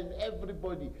mother and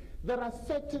everybody, there are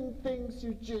certain things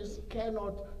you just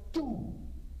cannot do.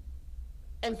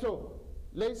 And so,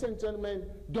 ladies and gentlemen,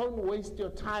 don't waste your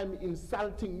time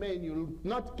insulting men. You'll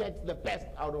not get the best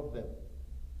out of them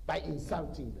by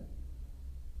insulting them.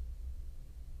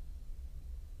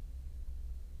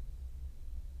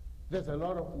 There's a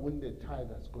lot of wounded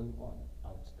tigers going on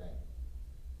out there.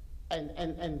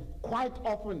 And quite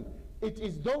often, it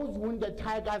is those wounded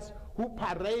tigers who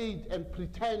parade and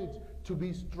pretend to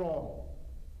be strong.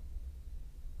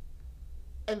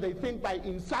 And they think by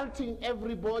insulting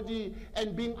everybody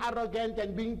and being arrogant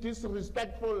and being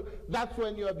disrespectful, that's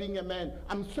when you are being a man.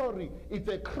 I'm sorry, it's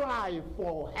a cry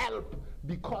for help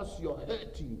because you're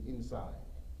hurting inside.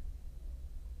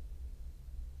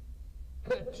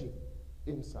 Hurting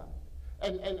inside.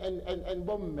 And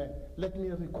women, let me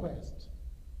request.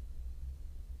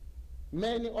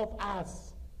 Many of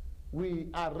us, we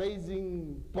are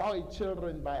raising boy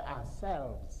children by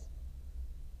ourselves.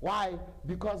 Why?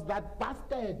 Because that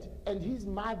bastard and his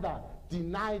mother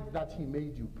denied that he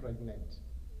made you pregnant.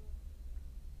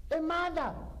 A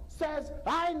mother says,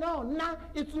 I know, nah,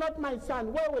 it's not my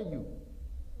son. Where were you?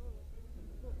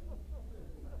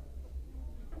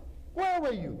 Where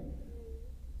were you?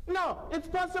 No, it's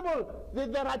possible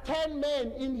that there are 10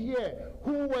 men in here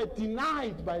who were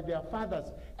denied by their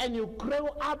fathers, and you grow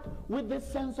up with this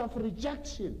sense of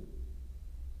rejection.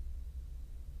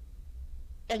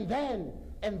 And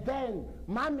then,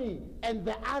 mommy and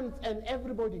the aunts and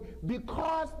everybody,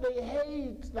 because they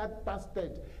hate that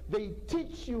bastard, they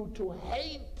teach you to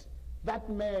hate that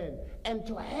man and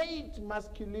to hate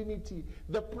masculinity.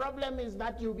 The problem is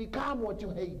that you become what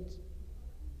you hate.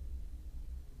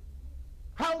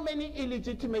 How many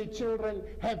illegitimate children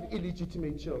have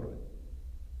illegitimate children?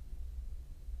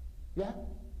 Yeah?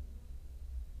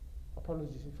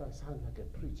 Apologies if I sound like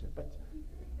a preacher, but...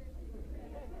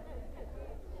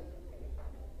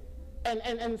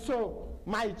 And so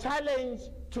my challenge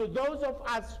to those of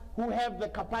us who have the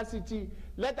capacity,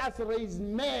 let us raise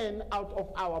men out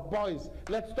of our boys.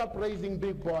 Let's stop raising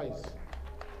big boys.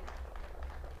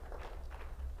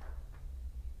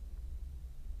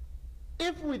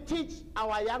 If we teach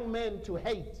our young men to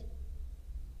hate,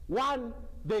 one,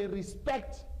 they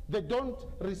don't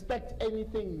respect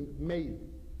anything male.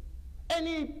 And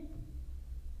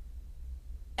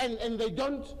they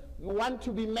don't want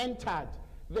to be mentored.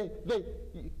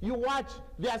 You watch,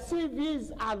 their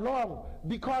CVs are long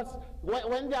because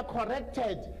when they are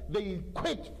corrected, they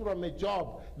quit from a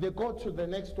job, they go to the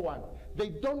next one. They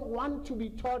don't want to be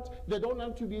taught, they don't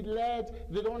want to be led,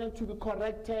 they don't want to be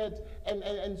corrected,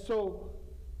 and so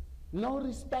no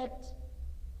respect,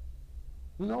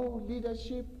 no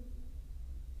leadership.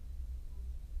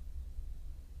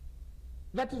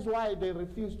 That is why they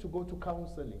refuse to go to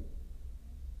counseling.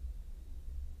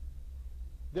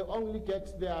 They only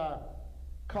get their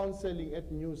counseling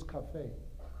at News Cafe.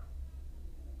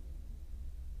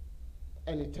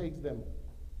 And it takes them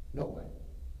nowhere.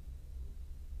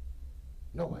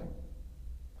 Nowhere.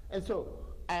 And so,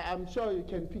 I'm sure you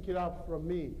can pick it up from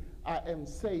me. I am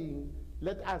saying,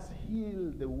 let us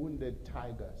heal the wounded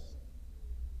tigers.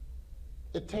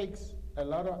 It takes a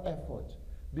lot of effort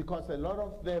because a lot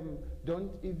of them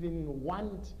don't even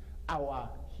want our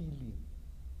healing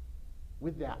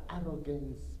with their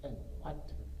arrogance and what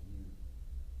have you.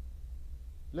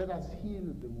 Let us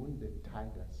heal the wounded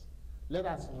tigers. Let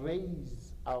us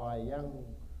raise our young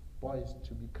boys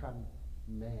to become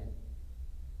men.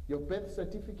 Your birth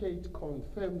certificate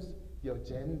confirms your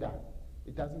gender.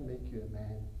 It doesn't make you a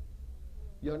man.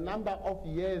 Your number of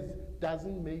years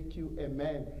doesn't make you a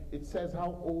man. It says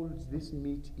how old this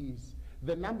meat is.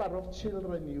 The number of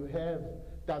children you have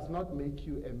does not make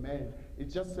you a man.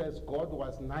 It just says God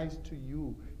was nice to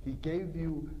you. He gave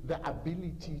you the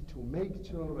ability to make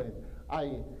children.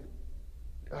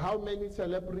 How many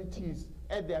celebrities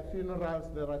at their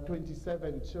funerals, there are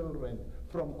 27 children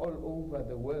from all over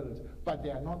the world, but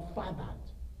they are not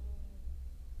fathered.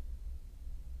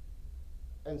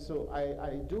 And so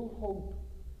I do hope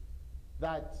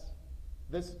that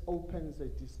this opens a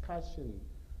discussion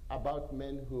about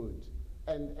manhood,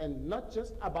 and not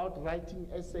just about writing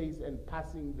essays and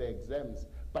passing the exams,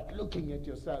 but looking at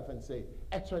yourself and say,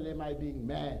 actually, am I being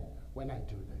man when I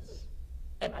do this?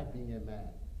 Am I being a man?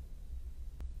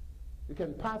 You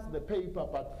can pass the paper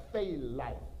but fail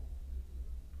life.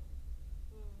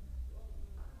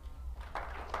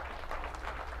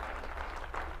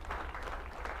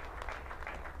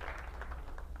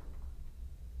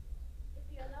 If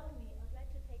you allow me, I'd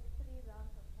like to take 3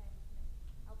 rounds of hands.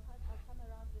 I'll come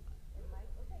around with a mic.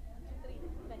 Okay, 1, 2, 3.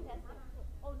 Fantastic.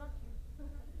 Oh, not you.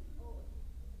 Oh,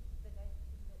 the guy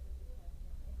sitting there with his hand.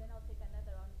 And then I'll take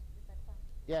another round. Is that fine?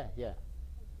 Yeah, yeah.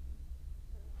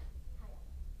 Hi.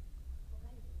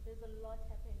 There's a lot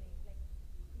happening. Like,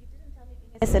 you didn't tell me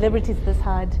being a celebrity is this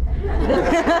hard.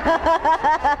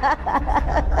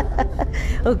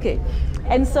 Okay.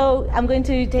 And so I'm going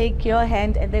to take your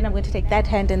hand, and then I'm going to take that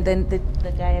hand, and then the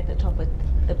guy at the top with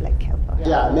the black cap.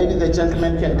 Yeah, maybe the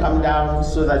gentleman can come down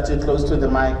so that you're close to the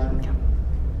mic.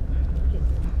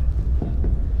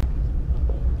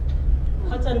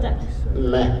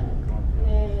 Mme.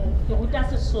 Ke ruta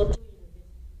Sesotho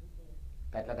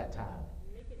Ka tla ka thaba.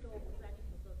 mme ke tlo go botsa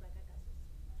dipotso tsa ka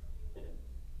Sesotho.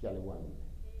 Ke a leboha mme.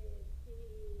 Ke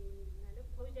na le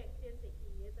project e ntse ke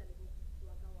e etsa le mothusi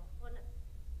wa ka wa kgona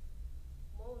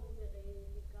moo ntse re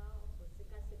leka go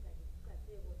sekaseka dibuka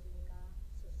tse ngotsweng ka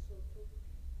Sesotho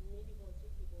mme di ngotswe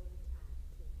ke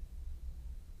bontate.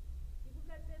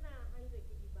 Dibuka tsena ha ntse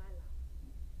ke di bala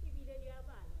ebile di a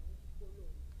balwa le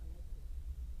dikolong hona tjena.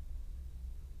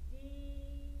 Di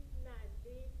na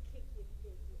le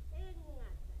tlhekefetso e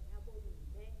ngata ya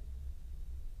bomme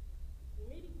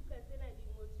mme dibuka tsena di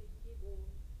ngotswe ke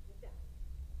bontate.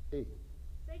 Hey.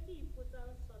 Se ke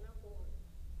ipotsang sona ke hore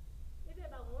ebe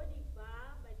bangodi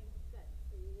ba dibuka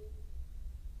tse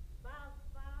ba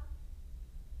fa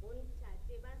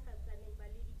bontate ba sa tsaneng ba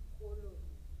le dikolong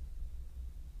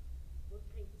bo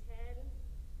grade 10,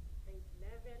 grade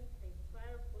 11, grade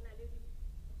 12 ho na le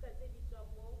dibuka tse bitswang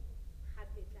mo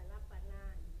kgapetla la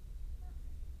panana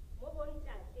mo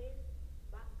bontate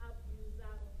ba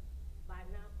abusang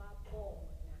bana ba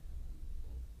bona.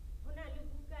 Ho na le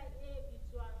buka e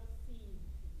bitswang Sifi,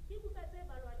 ke buka tse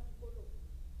balwang dikolong.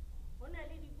 Ho na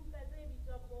le dibuka tse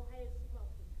bitswang bo Haeso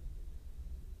Mafuta.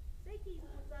 Se ke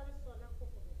ipotsang sona ke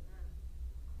hore na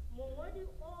mongodi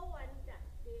o wa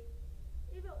ntate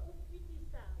ebe o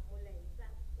fetisa molaetsa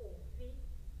ofe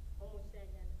ho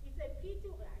moshanyana. It's a pity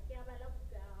hore ha ke a bala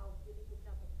buka ya hao pele ke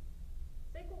tla bona.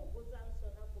 Se ke o botsang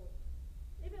sona ke hore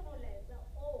ebe molaetsa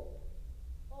o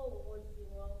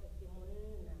ngotsweng wa hore ke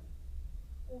monna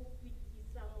o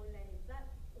fetisa molaetsa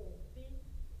ofe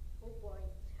ho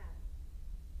bontshana.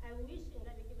 I wish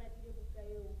nka be ke batlile buka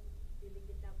eo pele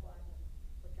ke tla kwano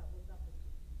go tla botsa potso.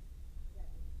 Ke a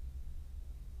leboha.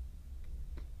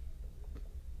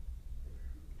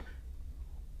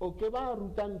 O ke ba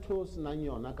ruta ntho o senang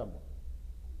yona ka mo?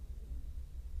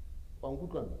 Wa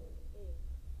nkutlwa mme?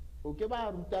 O ke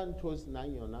ba ruta ntho o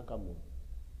senang yona ka mo?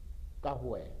 Ka ho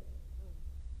wena.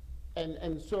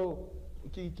 And so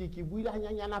ki buile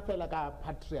hanyanyana fela ka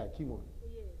patriarchy mo.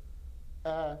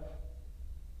 Yes.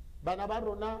 Bana ba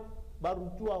rona ba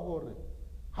rutuwa hore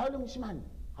ha o le moshemane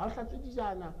ha o hlatswe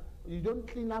dijana, you don't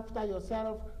clean after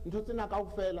yourself, ntho tsena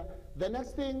kaofela. The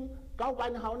next thing ka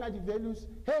hobane ha ona di-values,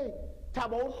 hey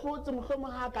Thabo o hlotse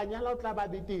mohlomong ha ka nyala o tla ba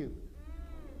betere.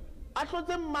 A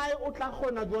hlotse mmae o tla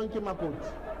kgona jwang ke makoti.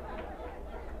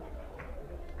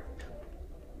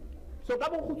 So ka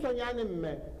bokgutshwanyane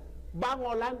mme ba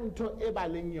ngola ntho e ba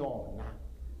leng yona.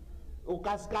 O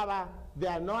ka ska ba, they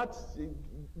are not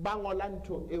ba ngola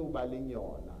ntho e o ba leng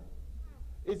yona.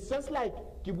 It's just like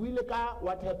ke buile ka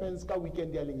what happens ka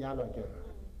weekend ya lenyalo ke.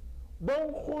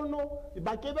 Bonkgono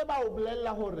ba kebe ba o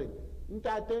bolella hore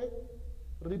ntate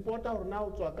reporta hore na o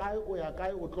tswa kae o ya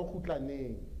kae o tlo khutla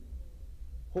neng.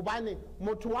 Hobane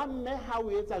motho wa mme ha o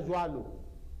etsa jwalo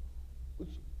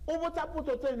o botsa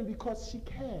potso tseno because she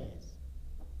cares.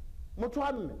 Motho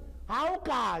wa mme ha o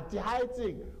kati ha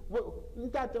etseng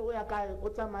ntate o ya kae o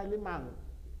tsamaya le mang,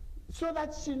 so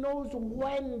that she knows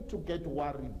when to get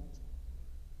worried.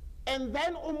 And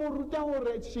then o mo ruta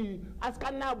hore she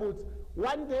aska nna botse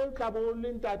one day o tla bo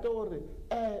le ntate hore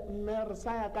mme re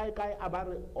sa ya kae kae a ba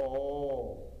re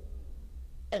oh.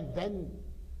 And then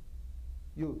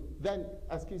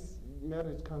as his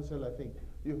marriage counselor, I think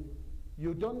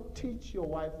you don't teach your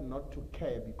wife not to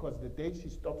care, because the day she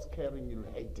stops caring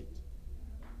you'll hate it.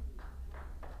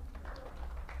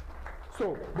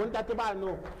 So bontate ba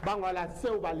no ba ngola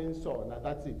seo ba leng sona,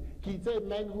 that's it. Ke say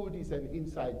manhood is an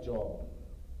inside job.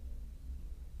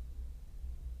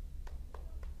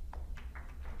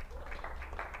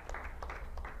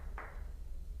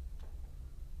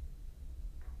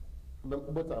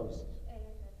 What's else?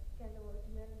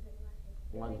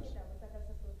 One.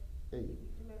 Hey.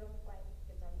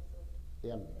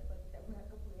 Yeah.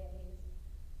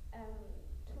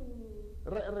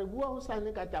 Re bua ho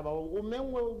sane ka taba o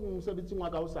mengwe mosebetsing wa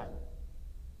ka ho sane.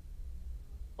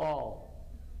 Oh.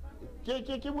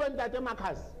 Ke bua ntate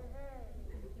Marcus.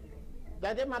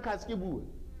 Ntate Marcus ke bua.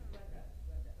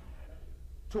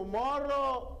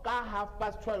 Tomorrow ka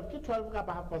 12:30, ke 12 ka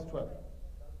 12:30.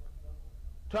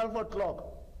 12 o'clock.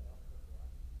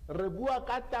 Re bua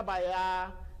ka taba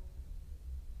ya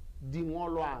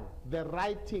dingolwang, the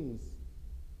writings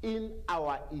in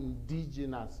our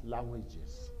indigenous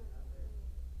languages.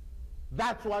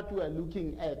 That's what we are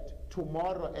looking at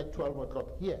tomorrow at 12 o'clock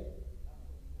here,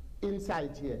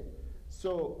 inside here.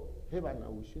 So, hey,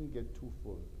 we shouldn't get too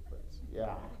full.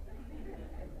 Yeah.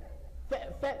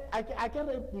 I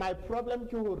can my problem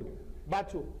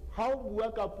batho ha o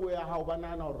bua ka puo ya hao ba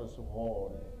nahana hore se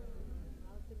gone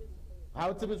ha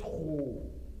o tsebe sekgowa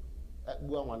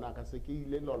bua ngwana ka se ke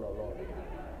ile lolololo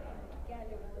Ke a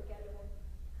leboha.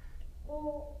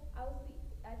 Ho ausi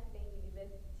a tlileng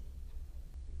university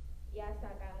ya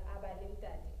sakang a ba le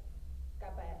ntate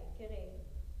kapa ke re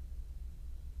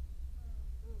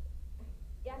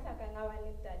ya sakang a ba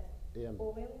le ntate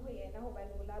o reng ho yena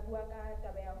hobane o la bua ka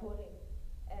taba ya hore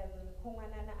ho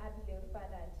ngwanana a bileng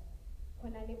fathered ho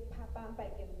na le phapang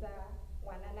pakeng tsa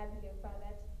ngwanana a bileng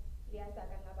fathered le ya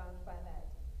sakang a bang fathered.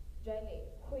 Jwale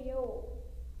ho eo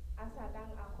a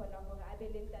sakang a kgona hore a be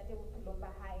le ntate bophelong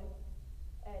ba hae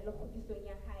le kgodisong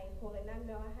ya hae hore na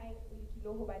mme wa hae o lekile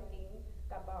ho ba teng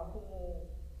kapa ho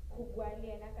bua le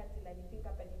yena ka tsela difeng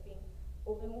kapa difeng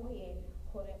o reng ho yena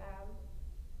hore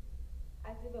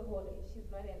a tsebe hore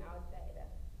she's not an outsider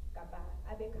kapa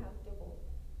a be comfortable.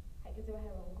 Ha ke tsebe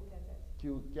ha ba nkutlwa tsatsi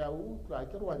ke a utlwa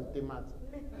ke re wa ntematsa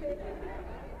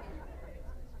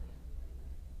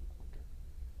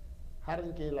ha re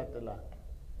nke e latelang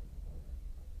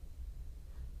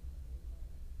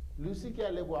Lucy ke a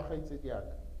leboha kgaitsedi ya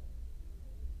ka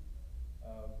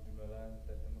dumelang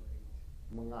ntate Mokgiti.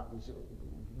 monga budi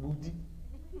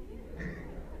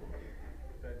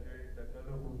Ntate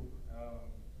Lebo,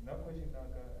 my question now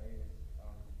is,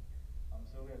 I'm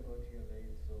sorry I got here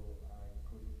late, so I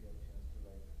couldn't get a chance to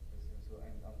listen. So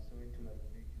I'm sorry to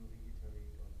make you reiterate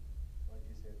on what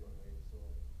you said already. So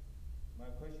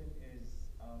my question is,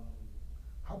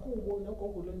 ha ko bona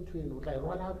ko go le ntho eno o tla e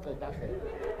rwala ha qeta fela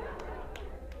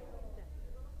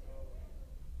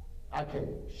okay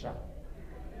sure.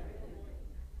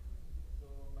 So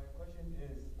my question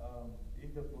is, in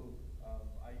the book,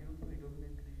 are you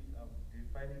predominantly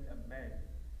defining a man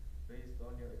based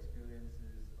on your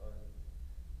experiences, on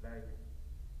like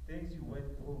things you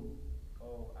went through,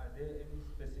 or are there any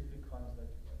specific ones that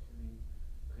you're actually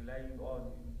relying on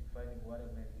in defining what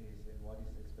a man is and what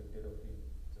is expected of him?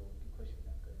 So the question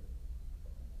I'm getting.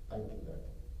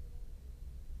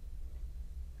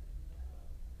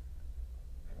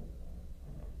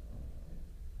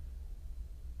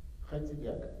 Thank you,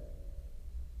 Dad.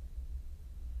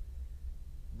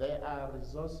 There are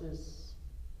resources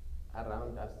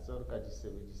around us tse re ka di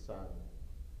sebedisang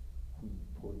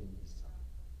ho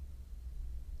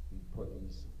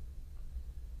iphodisa.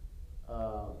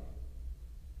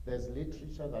 There's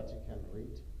literature that you can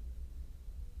read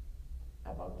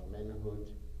about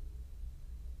manhood,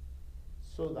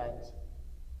 so that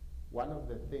one of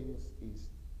the things is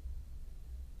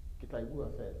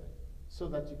so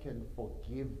that you can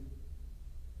forgive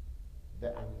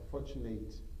the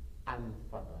unfortunate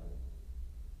unfathering,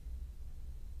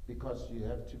 because you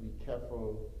have to be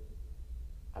careful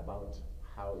about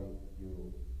how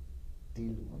you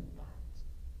deal with that.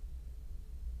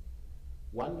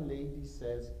 One lady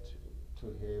says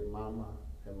to her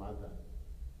mother,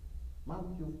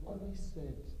 "Mom, you've always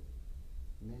said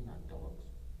men are dogs.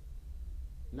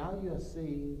 Now you're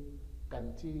saying,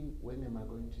 Kanti, when am I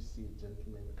going to see a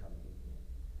gentleman come in here?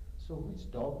 So which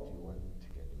dog do you want me to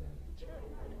get married to?"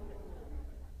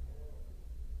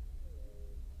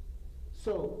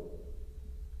 So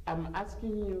I'm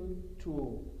asking you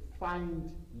to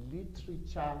find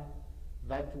literature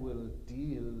that will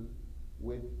deal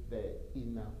with the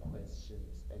inner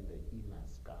questions and the inner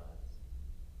scars.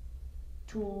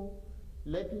 Two,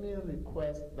 let me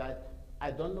request that, I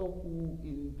don't know who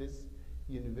in this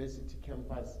university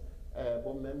campus,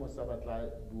 Bomemo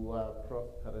Sabatla Bua, Prof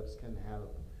perhaps can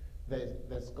help.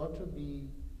 There's got to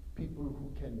be people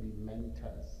who can be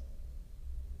mentors,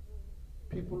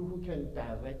 people who can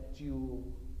direct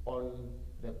you on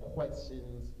the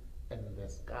questions and the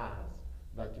scars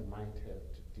that you might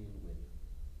have to deal with.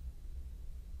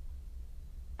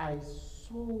 I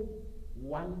so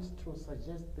want to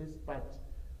suggest this, but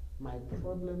my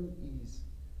problem is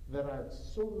there are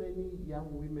so many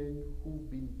young women who've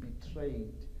been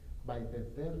betrayed by the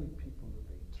very people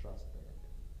they trusted.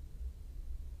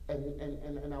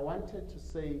 And I wanted to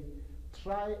say,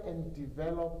 try and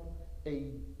develop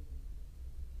a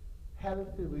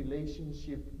healthy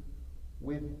relationship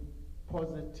with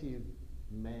positive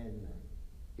men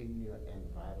in your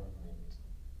environment.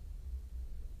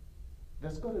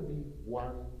 There's got to be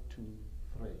 1, 2,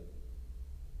 3.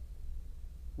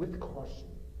 With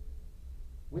caution,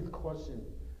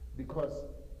 because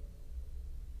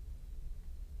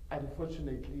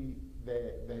unfortunately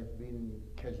there have been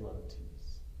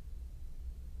casualties.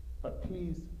 But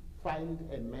please find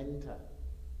a mentor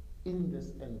in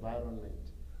this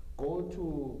environment. Go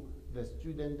to the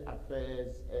student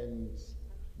affairs and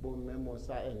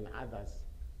Bomemosa and others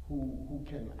who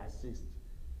can assist.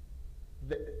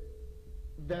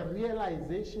 the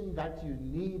realization that you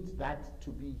need that to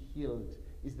be healed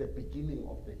is the beginning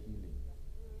of the healing.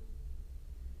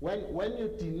 When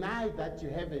you deny that you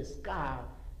have a scar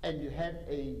and you have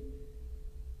a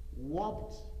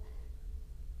warped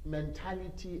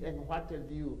mentality and what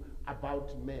have you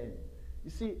about men.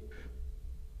 You see,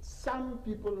 some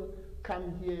people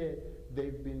come here,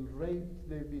 they've been raped,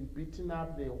 they've been beaten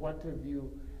up, they what have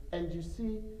you, and you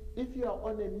see, if you are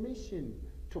on a mission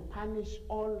to punish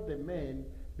all the men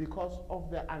because of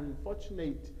the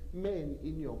unfortunate men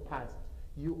in your past,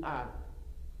 you are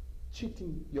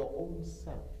cheating your own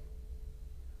self.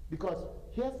 Because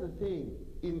here's the thing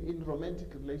in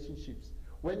romantic relationships,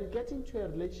 when you get into a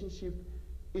relationship,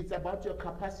 it's about your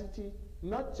capacity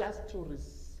not just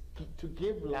to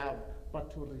give love,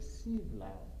 but to receive love.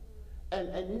 And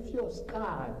if you're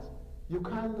scarred, you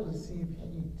can't receive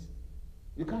heat.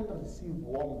 You can't receive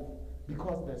warmth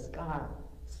because the scar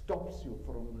stops you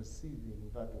from receiving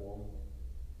that warmth.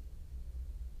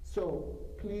 So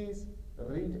please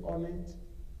read on it,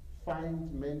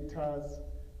 find mentors,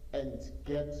 and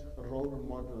get role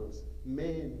models,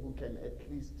 men who can at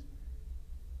least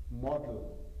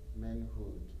model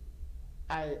manhood.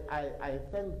 I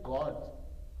thank God,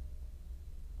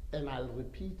 and I'll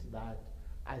repeat that,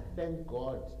 I thank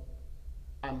God.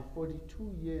 I'm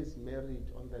 42 years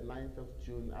married. On the 9th of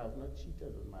June, I have not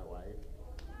cheated on my wife.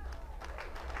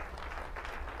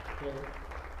 Okay.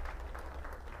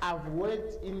 I've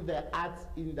worked in the arts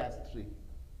industry.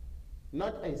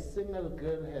 Not a single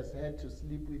girl has had to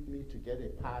sleep with me to get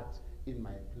a part in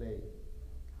my play.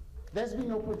 There's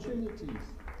been opportunities.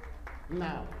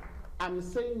 Now, I'm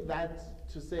saying that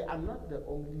to say I'm not the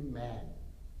only man.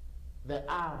 There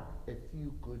are a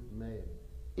few good men,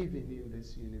 even in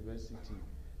this university.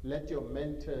 Let your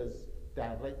mentors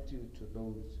direct you to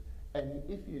those. And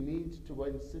if you need to go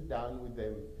and sit down with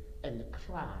them and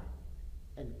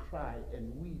cry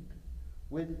and weep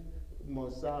with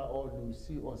Mosa or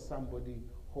Lucy or somebody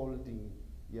holding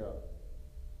you,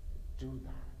 do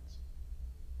that.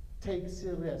 Take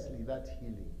seriously that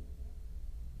healing.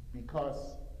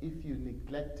 Because if you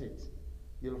neglect it,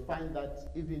 you'll find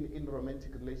that even in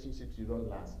romantic relationships, you don't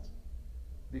last.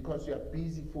 Because you are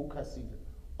busy focusing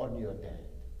on your dad.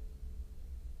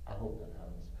 I hope that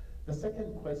helps. The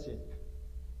second question.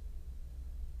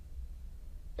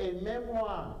 A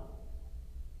memoir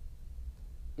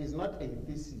is not a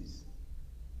thesis.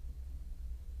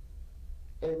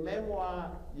 A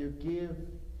memoir, you give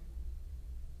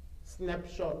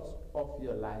snapshots of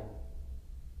your life,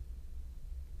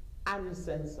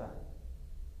 uncensored.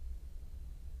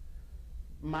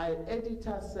 My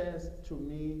editor says to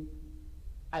me,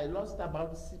 I lost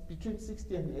about between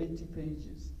 60 and 80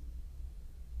 pages.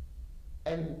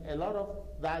 And a lot of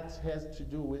that has to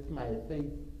do with my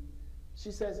faith.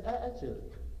 She says, Achel,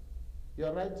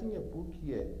 you're writing a book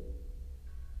here.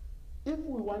 If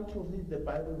we want to read the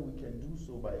Bible, we can do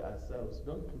so by ourselves.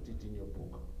 Don't put it in your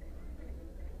book.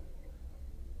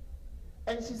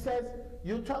 And she says,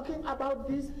 you're talking about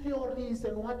these theories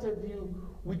and what have you.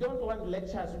 We don't want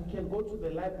lectures. We can go to the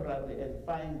library and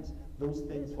find those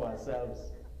things for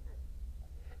ourselves.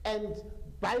 And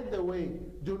by the way,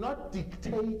 do not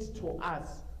dictate to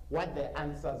us what the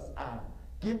answers are.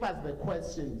 Give us the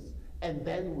questions, and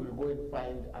then we'll go and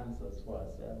find answers for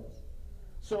ourselves.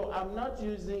 So I'm not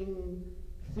using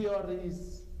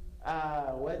theories,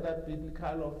 whether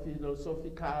biblical or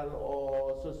philosophical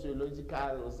or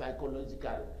sociological or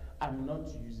psychological. I'm not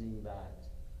using that.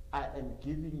 I am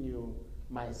giving you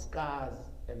my scars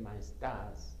and my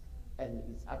stars, and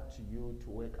it's up to you to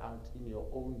work out in your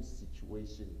own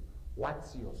situation.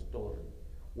 What's your story?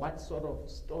 What sort of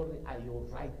story are you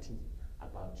writing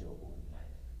about your own life?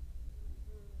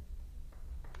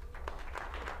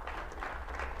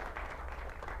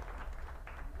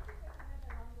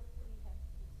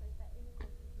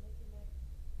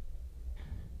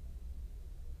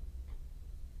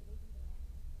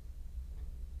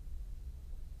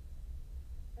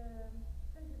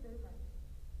 Thank you very much.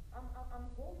 I'm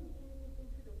going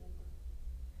into the book,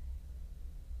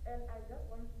 and I just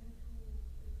want you to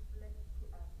reflect to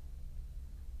us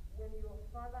when your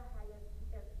father hired you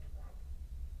as a clerk,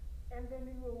 and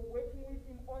then you were working with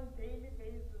him on daily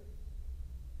basis.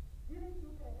 Didn't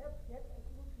you perhaps get a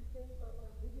clue to say, or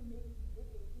maybe make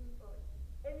a hint or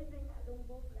anything along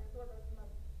those lines, or that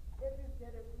man, let us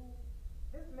get a clue.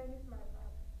 This man is my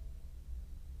father.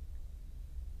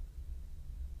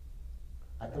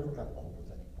 I don't have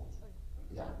compulsory reports.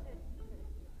 Yeah.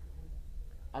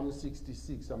 I'm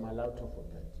 66, I'm allowed to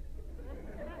forget.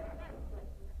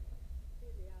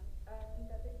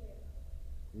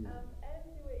 As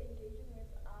you were engaging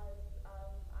with us,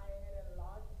 I had a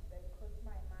lot that caught my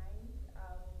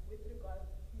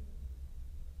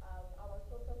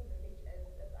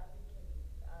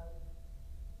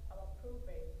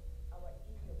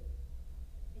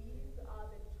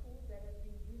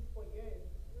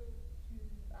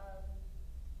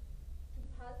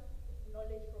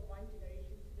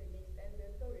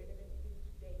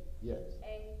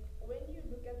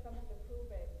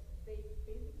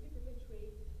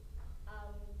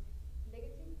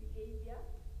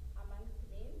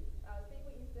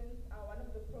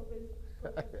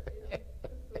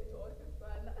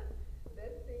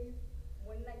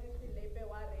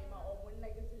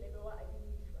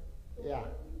Yeah.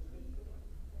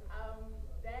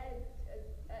 That,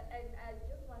 and I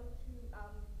just want to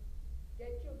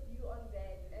get your view on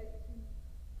that as to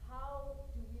how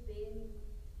do we then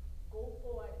go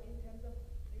forward in terms of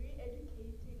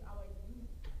re-educating our youth,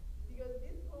 because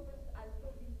these programs are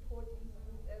still being taught in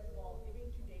schools as well,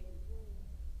 even today.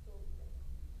 So,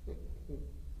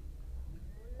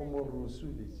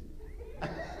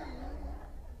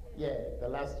 yeah, the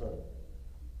last one.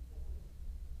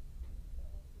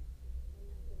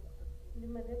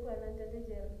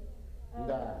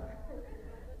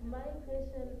 My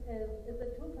question is a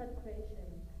two-part question.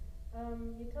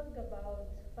 You talked about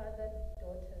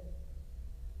father-daughters.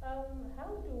 How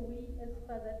do we as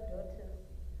father-daughters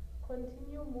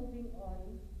continue moving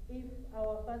on if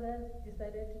our fathers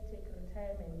decided to take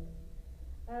retirement?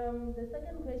 The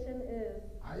second question is...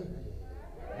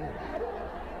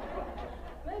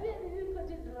 Maybe I didn't put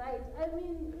it right. I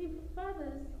mean, if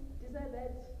fathers decide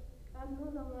that I'm no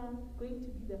longer going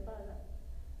to be the father.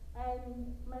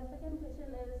 And my second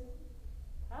question is,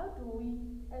 how do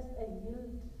we, as a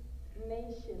healed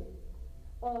nation,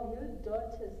 or healed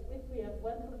daughters, if we have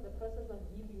gone through the process of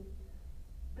healing,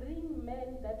 bring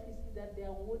men that we see that they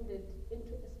are wounded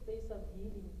into a space of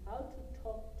healing? How to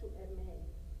talk to a man?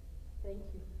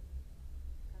 Thank you.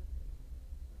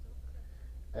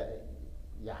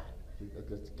 Yeah,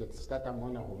 get start a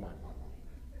woman.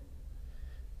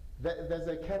 There's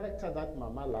a character that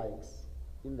Mama likes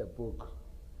in the book.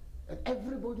 And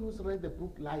everybody who's read the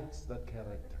book likes that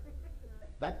character.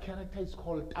 That character is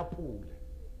called Tapule.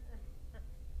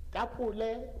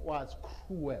 Tapule was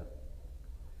cruel.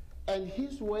 And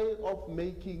his way of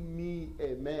making me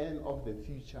a man of the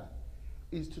future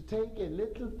is to take a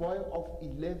little boy of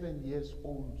 11 years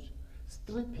old,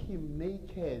 strip him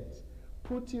naked,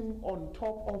 put him on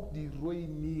top of the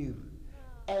Roy-Mir,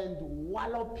 and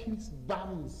wallop his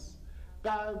bums.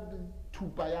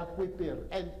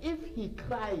 And if he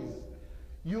cries,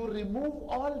 you remove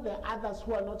all the others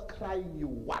who are not crying, you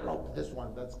wallop this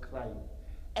one that's crying.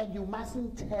 And you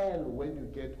mustn't tell when you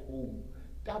get home.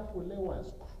 Tapule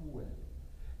was cruel.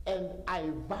 And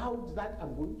I vowed that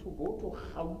I'm going to go to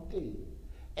Gauteng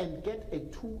and get a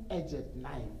two-edged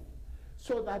knife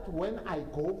so that when I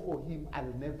go for him,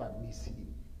 I'll never miss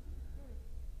him.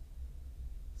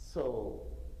 So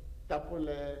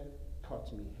Tapule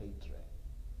taught me hatred.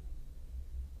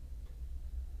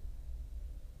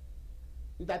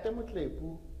 Ntate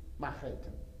Motlepu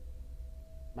Mageta,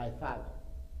 my father,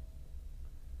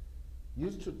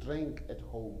 used to drink at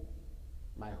home,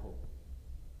 my home.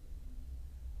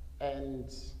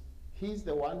 And he's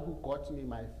the one who got me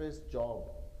my first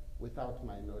job without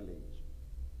my knowledge.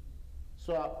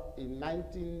 So in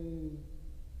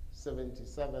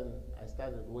 1977, I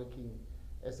started working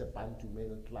as a Bantu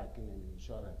mail clerk in an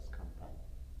insurance company.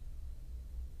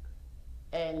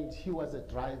 And he was a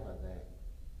driver there.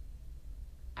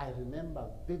 I remember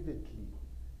vividly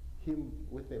him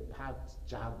with a parked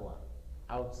Jaguar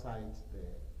outside the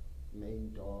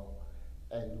main door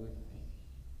and with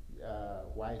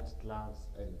white gloves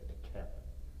and a cap,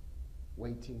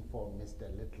 waiting for Mr.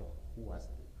 Little, who was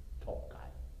the top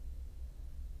guy.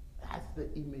 That's the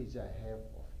image I have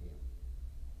of him.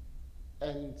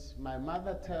 And my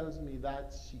mother tells me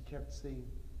that she kept saying,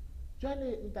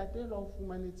 "Jwale ntate lo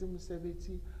fumanetse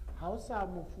mosebetsi, ha o sa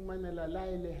mo fumanela la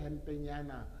ile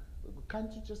hempenyana,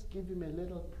 can't you just give him a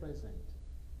little present?"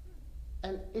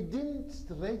 And it didn't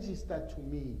register to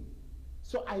me,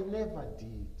 so I never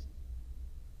did.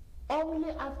 Only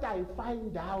after I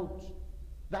find out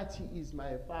that he is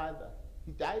my father.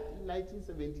 He died in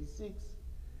 1976,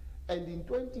 and in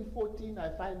 2014 I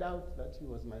find out that he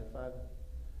was my father.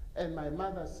 And my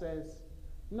mother says,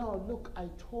 "No, look, I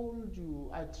told you,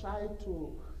 I tried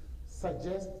to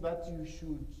suggest that you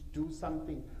should do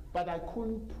something, but I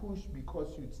couldn't push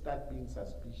because you'd start being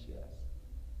suspicious."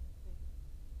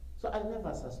 So I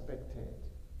never suspected.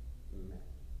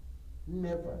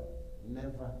 Never,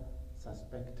 never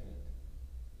suspected.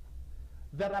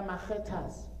 There are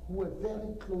Magetas who were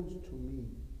very close to me.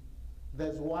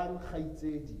 There's one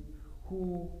Khaitsedi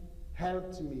who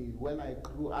helped me when I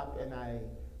grew up and I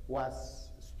was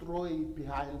strayed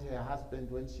behind her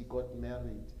husband when she got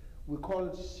married. We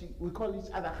call each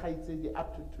other Khaitsedi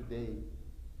up to today.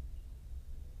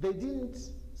 They didn't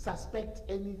suspect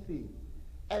anything.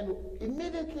 And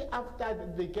immediately after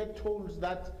they get told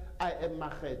that I am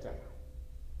Mageta,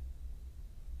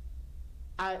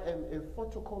 I am a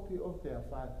photocopy of their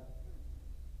father.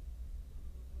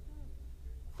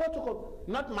 Photocopy,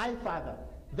 not my father.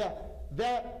 Their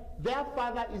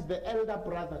father is the elder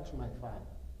brother to my father.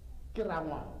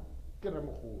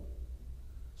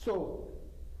 So,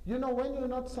 you know, when you're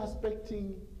not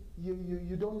suspecting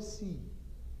you don't see.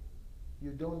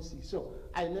 You don't see. So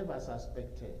I never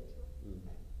suspected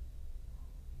men.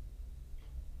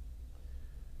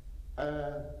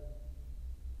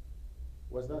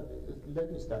 Was that?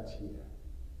 Let me start here.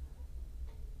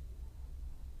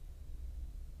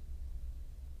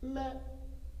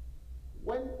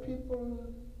 When people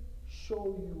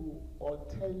show you or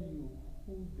tell you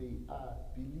who they are,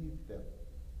 believe them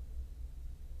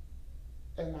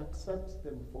and accept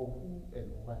them for who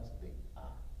and what they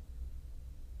are.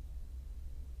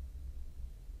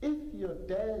 If your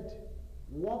dad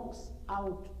walks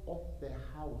out of the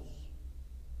house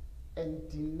and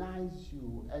denies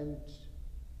you, and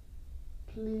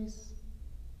please,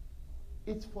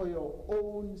 it's for your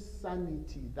own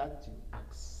sanity that you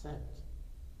accept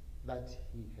that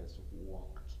he has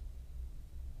walked.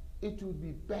 It would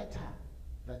be better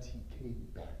that he came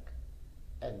back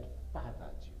and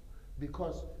fathered you,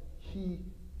 because you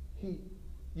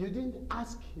didn't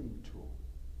ask him to.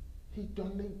 He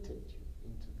donated you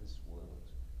into this world.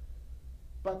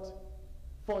 But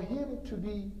for him to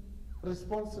be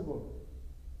responsible,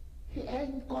 he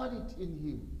ain't got it in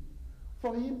him.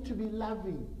 For him to be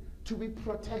loving, to be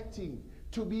protecting,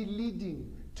 to be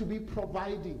leading, to be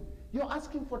providing, you're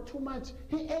asking for too much.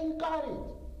 He ain't got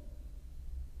it.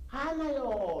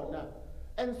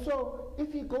 And so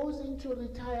if he goes into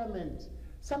retirement,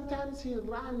 sometimes he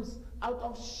runs out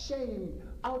of shame,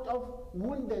 out of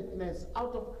woundedness,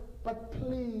 but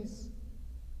please,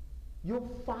 you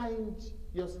find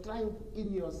your strength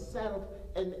in yourself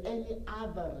and any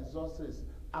other resources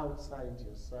outside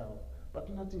yourself, but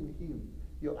not in him.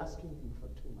 You're asking him for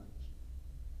too much.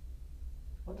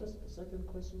 What was the second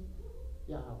question?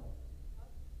 Yeah.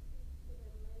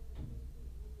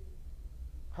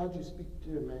 How do you speak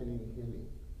to a man in healing?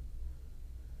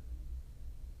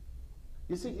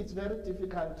 You see, it's very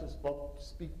difficult to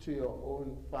speak to your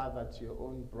own father, to your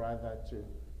own brother,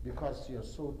 because you're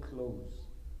so close.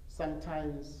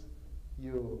 Sometimes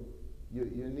you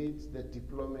need the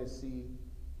diplomacy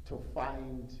to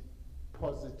find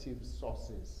positive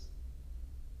sources.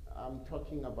 I'm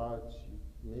talking about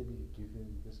maybe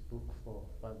giving this book for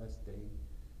Father's Day,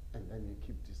 and then you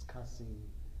keep discussing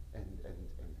and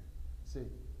say,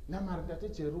 "Namar that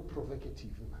is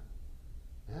provocative, man.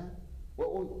 Huh?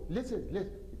 Well, listen,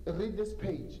 read this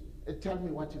page and tell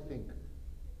me what you think."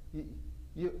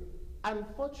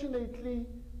 Unfortunately,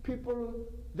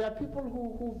 there are people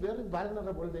who are very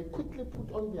vulnerable. They quickly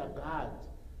put on their guard.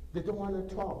 They don't want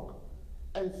to talk.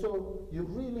 And so you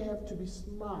really have to be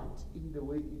smart in the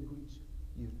way in which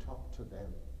you talk to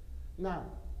them. Now,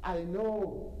 I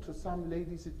know to some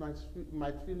ladies it might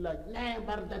feel like, "Nah,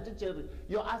 but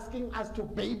you're asking us to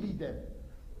baby them."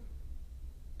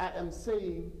 I am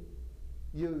saying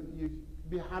you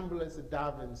be humble as a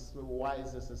dove and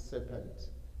wise as a serpent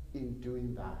in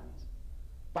doing that.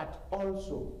 But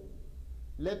also,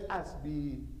 let us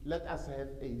have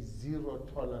a zero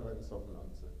tolerance of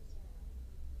nonsense.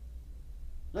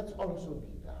 Let's also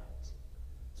be that.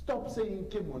 Stop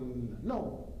saying,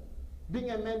 no.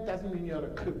 Being a man doesn't mean you're a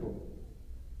cripple.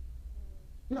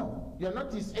 No, you're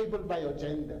not disabled by your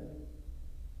gender.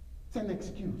 It's an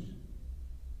excuse.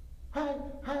 Hi,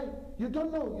 you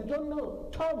don't know.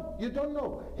 Tom, you don't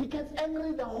know. He gets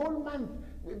angry the whole month.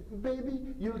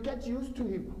 Baby, you'll get used to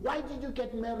him. Why did you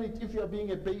get married if you're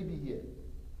being a baby here?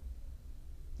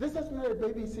 This is not a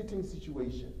babysitting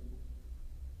situation.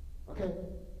 Okay?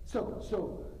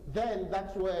 So then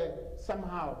that's where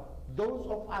somehow those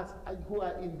of us who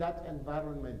are in that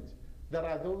environment, there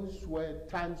are those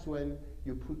times when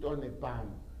you put on a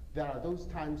balm. There are those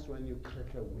times when you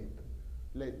crack a whip.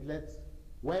 Let's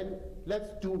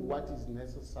do what is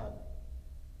necessary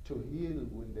to heal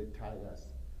wounded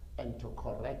tigers and to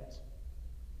correct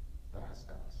the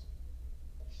rascals.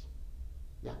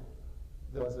 Yeah,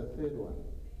 there was a third one.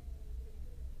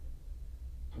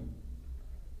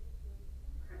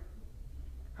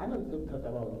 I don't talk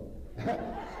about it.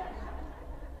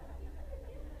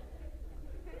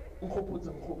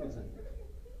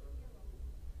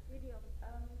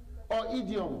 Or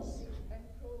idioms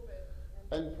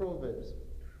and proverbs.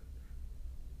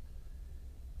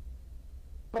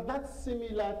 But that's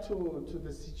similar to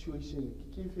the situation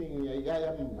giving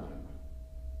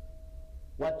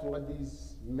what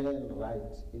these men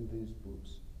write in these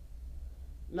books.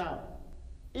 Now,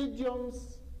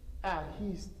 idioms are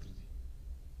history.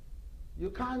 You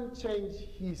can't change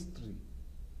history.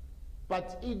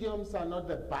 But idioms are not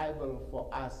the Bible for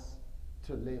us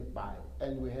to live by.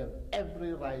 And we have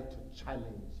every right to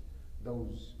challenge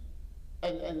those.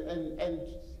 And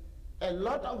a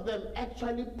lot of them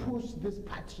actually push this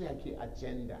patriarchy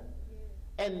agenda.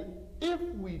 And if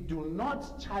we do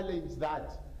not challenge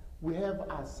that, we have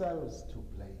ourselves to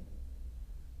blame.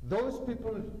 Those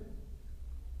people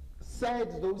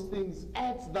said those things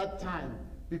at that time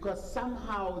because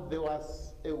somehow there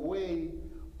was a way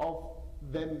of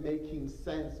them making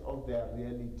sense of their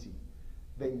reality.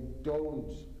 They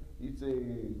don't. It's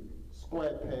a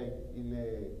square peg in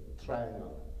a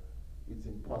triangle. It's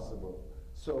impossible.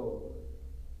 So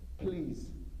please,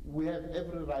 we have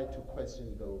every right to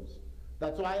question those.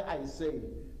 That's why I say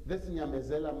this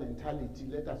Nyamezela mentality,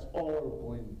 let us all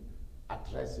go and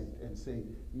address it and say,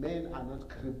 men are not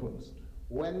cripples.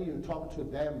 When you talk to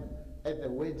them at the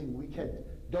wedding weekend,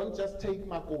 don't just take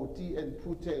Makoti and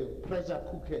put a pressure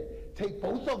cooker. Take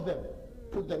both of them,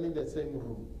 put them in the same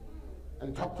room,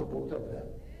 and talk to both of them.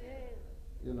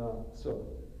 You know, so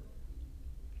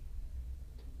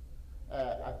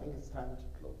I think it's time to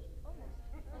close.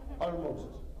 Almost.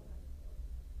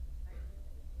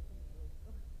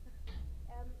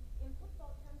 In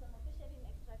football terms, I'm officially in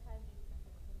extra time.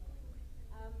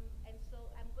 And so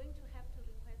I'm going to have to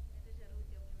request Natasha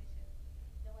with your permission.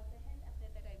 There was a hand up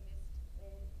there that I missed.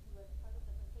 He was part of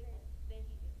the participants. There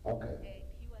he is. Okay.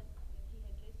 He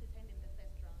had raised his hand in the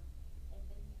first round, and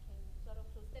then he can sort of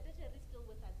close. Natasha is still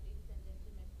with us, ladies and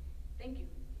gentlemen. Thank you.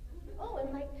 Oh, and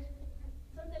like,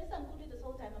 sometimes I'm good this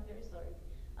whole time. I'm very sorry.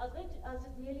 I was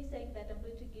just merely saying that I'm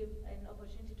going to give an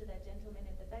opportunity to that gentleman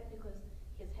at the back because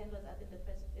his hand was up in the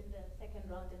second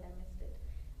round and I missed it.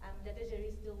 Dada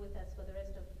Jerry is still with us for the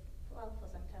rest of, well, for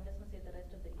some time. Let's not say the rest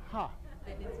of the evening.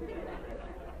 Then it's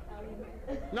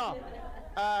midnight. No,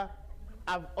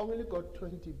 I've only got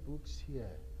 20 books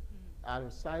here. I'll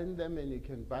sign them and you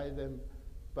can buy them,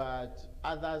 but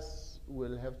others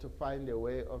will have to find a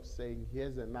way of saying,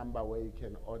 here's a number where you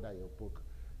can order your book.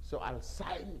 So I'll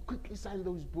quickly sign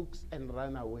those books and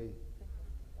run away.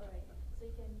 All right, so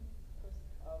you can post.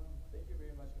 Thank you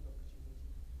very much for the opportunity.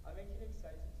 I'm actually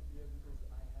excited to be here because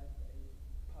I have a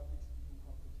public speaking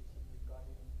competition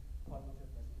regarding positive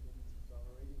masculinity. So I've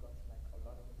already got like a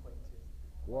lot of pointers.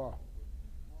 Wow.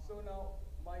 So now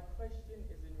my question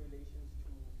is in relation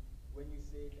to when you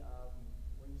said,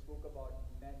 when you spoke about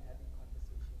men having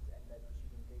conversations and that we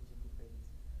should engage in debates.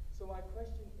 So my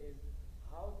question is,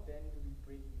 how then do we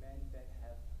bring men that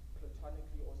have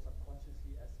platonically or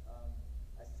subconsciously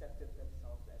accepted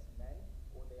themselves as men,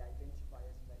 or they identify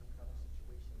as men in kind of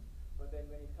situations, but then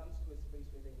when it comes to a space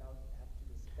where they now have to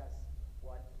discuss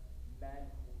what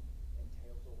manhood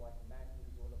entails or what manhood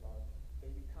is all about, they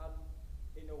become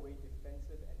in a way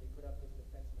defensive and they put up this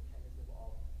defense mechanism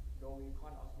of, no, you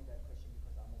can't ask me that question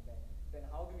because I'm a man. Then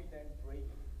how do we then break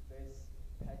this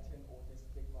pattern or this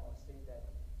stigma of saying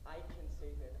that I can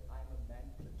say that I'm a man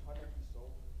platonically so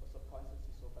or subconsciously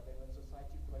so, but then when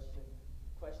society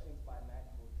questions my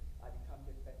manhood, I become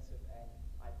defensive and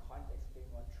I can't explain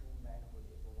what true manhood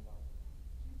is all about.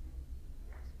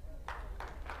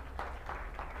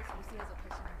 Lucy has a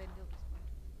question and then you'll respond.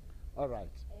 All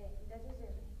right.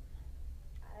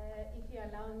 If you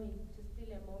allow me to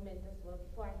steal a moment as well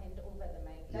before I hand over the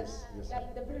mic. Yes, yes.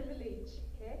 That's the privilege,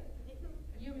 okay?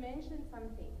 You mentioned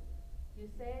something. You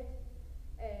said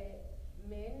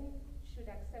men should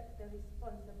accept the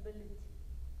responsibility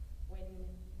when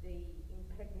they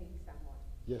impregnate someone.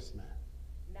 Yes, ma'am.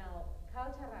 Now,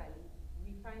 culturally,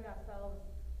 we find ourselves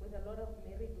with a lot of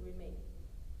married women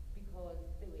because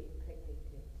they were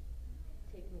impregnated.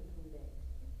 Take me through that.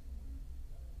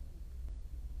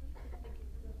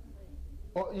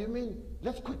 Oh, you mean,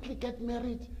 let's quickly get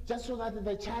married just so that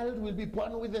the child will be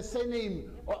born with the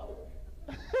surname? Oh.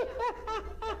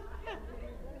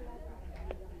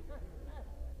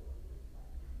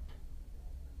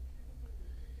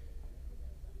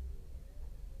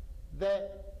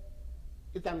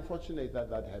 It's unfortunate that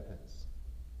that happens.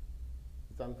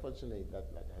 It's unfortunate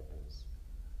that that happens.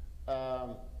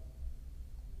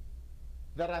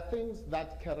 There are things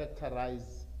that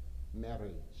characterize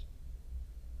marriage.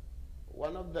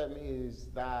 One of them is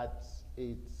that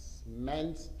it's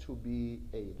meant to be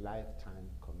a lifetime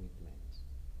commitment.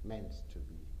 Meant to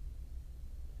be.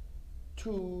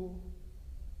 Two,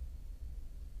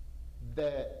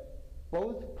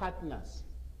 both partners,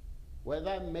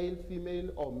 whether male, female,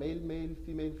 or male, male,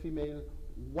 female, female,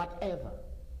 whatever,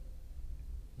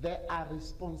 there are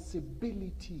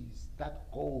responsibilities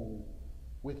that go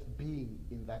with being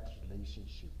in that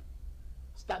relationship.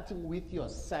 Starting with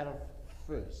yourself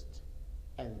first,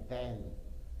 and then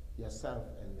yourself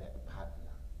and that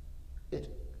partner.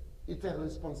 It's a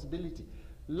responsibility.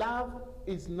 Love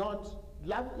is not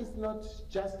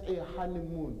just a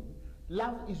honeymoon.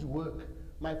 Love is work.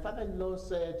 My father-in-law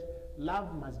said,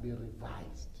 love must be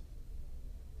revised.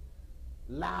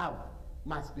 Love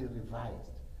must be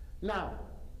revised. Now,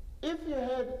 if you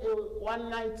had a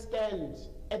one-night stand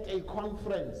at a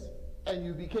conference and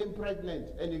you became pregnant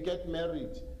and you get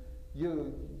married,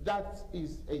 that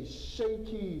is a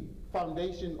shaky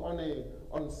foundation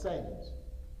on sand,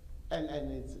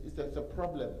 and it's a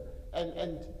problem.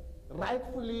 And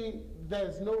rightfully,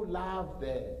 there's no love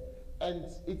there, and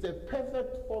it's a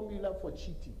perfect formula for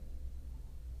cheating,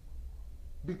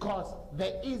 because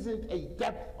there isn't a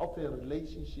depth of a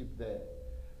relationship there.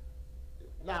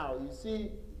 Now, you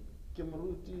see,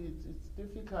 Kimruti, it's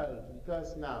difficult,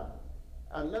 because now,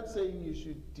 I'm not saying you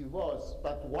should divorce,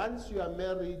 but once you are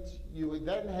married, you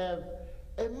then have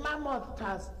a mammoth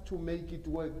task to make it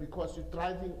work, because you're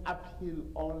driving uphill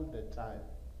all the time.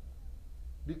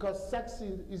 Because sex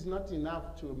is not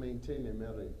enough to maintain a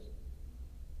marriage.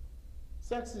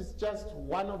 Sex is just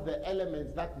one of the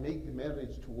elements that make the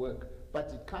marriage to work, but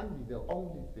it can't be the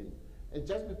only thing. And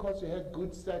just because you had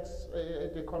good sex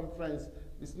at the conference,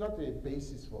 it's not a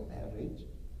basis for marriage.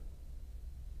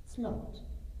 It's not.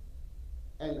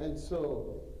 And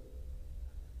so,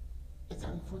 it's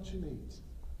unfortunate.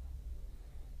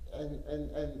 And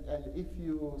if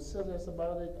you're serious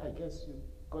about it, I guess you're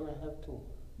gonna have to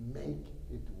make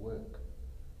it work.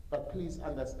 But please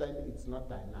understand, it's not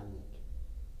dynamic,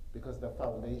 because the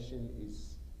foundation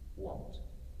is warped,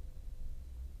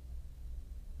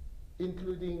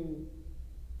 including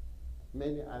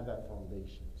many other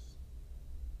foundations,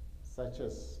 such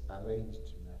as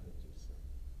arranged marriages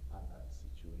and other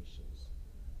situations.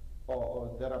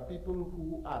 Or there are people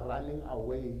who are running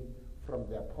away from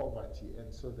their poverty,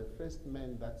 and so the first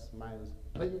man that smiles,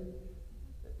 bling,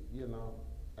 you know,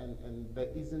 and there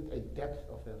isn't a depth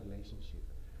of a relationship.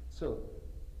 So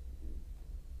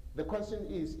the question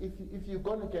is, if you're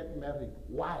going to get married,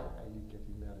 why are you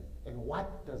getting married? And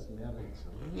what does marriage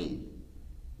really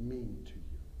mean to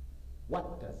you?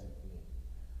 What does it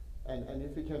mean? And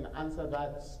if you can answer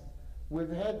that, we've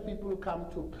had people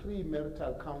come to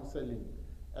premarital counseling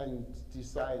and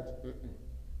decide,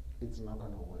 it's not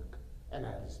going to work. And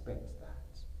I respect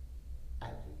that. I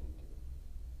really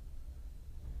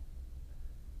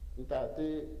do.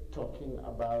 Ntate talking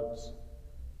about,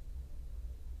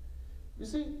 you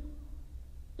see,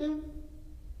 if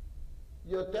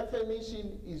your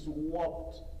definition is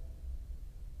warped,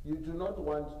 you do not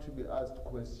want to be asked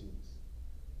questions.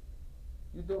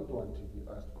 You don't want to be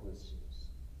asked questions.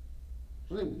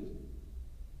 Really.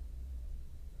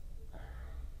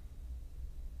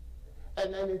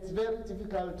 And it's very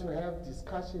difficult to have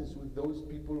discussions with those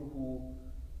people who,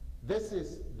 this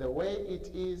is the way it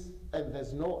is and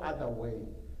there's no other way.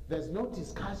 There's no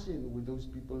discussion with those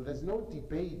people. There's no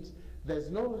debate. There's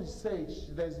no research.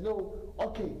 There's no,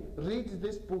 okay, read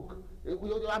this book.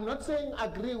 I'm not saying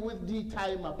agree with D.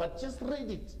 Timer, but just read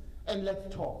it and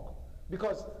let's talk.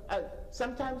 Because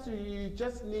sometimes you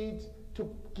just need to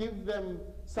give them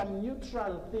some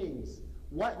neutral things.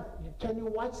 Can you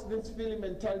watch this film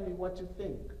and tell me what you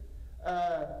think?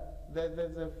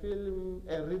 There's a film,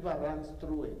 A River Runs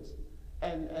Through It.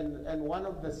 And one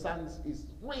of the sons is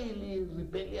really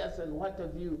rebellious and what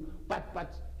have you,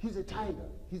 but he's a tiger.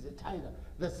 He's a tiger.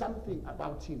 There's something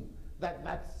about him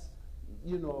that's,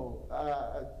 you know,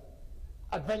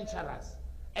 adventurous.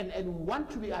 And want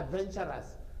to be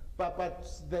adventurous, but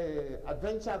the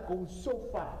adventure goes so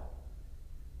far.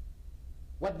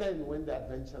 What then when the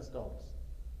adventure stops?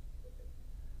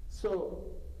 So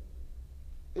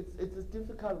it's a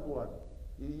difficult one.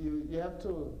 You have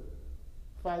to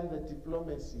find the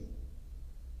diplomacy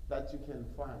that you can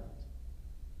find.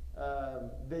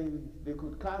 They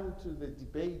could come to the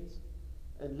debate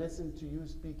and listen to you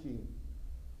speaking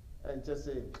and just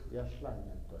say, yeah,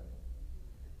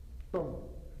 boom,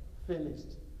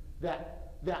 finished.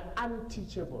 They're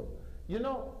unteachable. You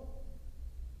know,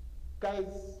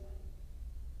 guys,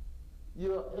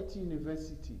 you're at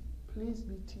university. Please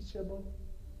be teachable.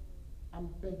 I'm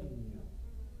begging you.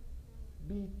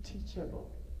 Be teachable.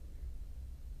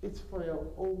 It's for your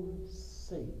own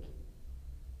sake.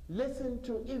 Listen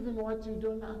to even what you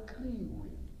don't agree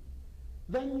with.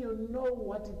 Then you know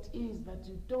what it is that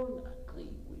you don't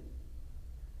agree with.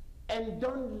 And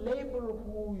don't label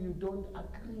who you don't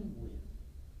agree with.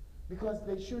 Because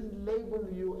they shouldn't label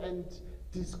you and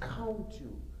discount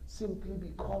you simply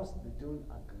because they don't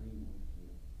agree with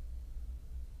you.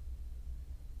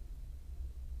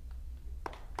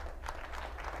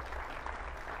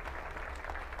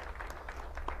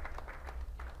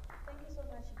 Thank you so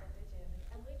much, Dr. Jeremy.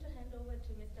 I'm going to hand over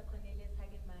to Mr. Cornelius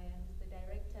Hagenmeyer, who's the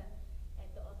director at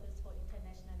the Office for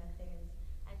International Affairs.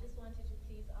 I just wanted to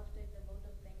please, after the vote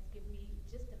of thanks, give me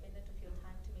just a minute of your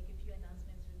time to make a few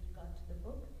announcements with regard to the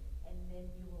book, and then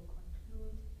you will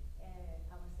conclude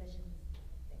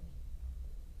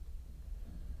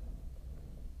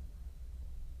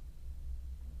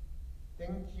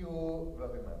you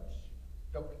very much,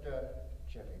 Dr.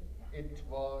 Cherry. It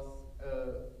was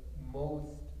a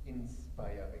most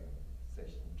inspiring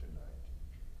session tonight.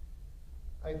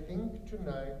 I think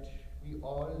tonight we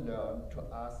all learned to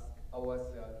ask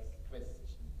ourselves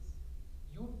questions.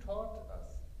 You taught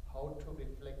us how to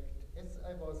reflect. As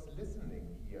I was listening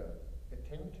here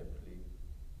attentively,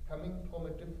 coming from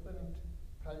a different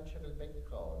cultural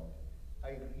background,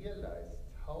 I realized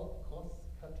how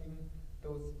cross-cutting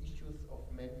those issues of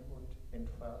manhood and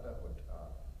fatherhood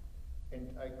are. And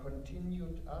I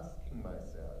continued asking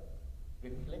myself,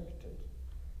 reflected,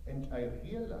 and I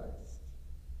realized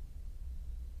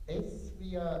as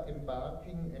we are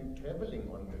embarking and traveling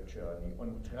on the journey,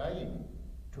 on trying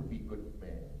to be good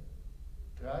men,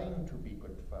 trying to be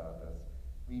good fathers,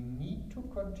 we need to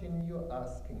continue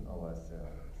asking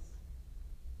ourselves,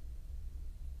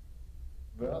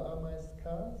 where are my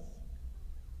scars?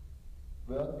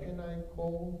 Where can I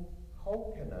grow?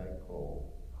 How can I grow?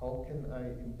 How can I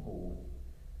improve?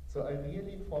 So I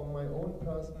really, from my own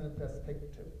personal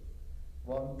perspective,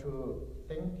 want to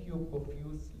thank you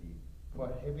profusely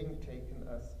for having taken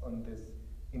us on this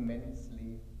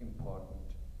immensely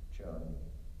important journey.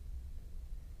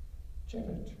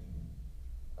 Janet,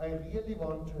 I really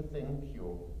want to thank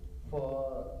you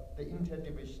for the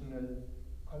interdivisional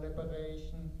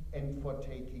collaboration and for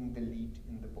taking the lead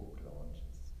in the book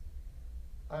launches.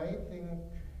 I think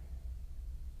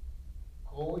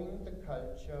growing the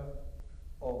culture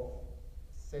of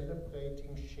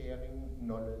celebrating, sharing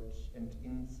knowledge and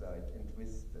insight and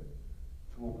wisdom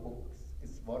through books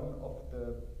is one of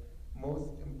the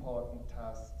most important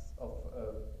tasks of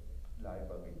a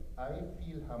library. I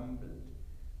feel humbled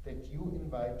that you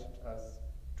invited us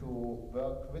to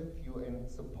work with you and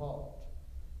support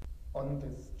on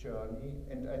this journey,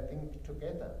 and I think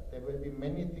together there will be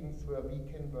many things where we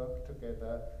can work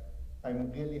together.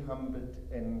 I'm really humbled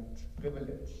and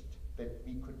privileged that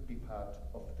we could be part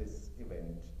of this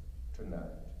event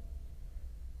tonight.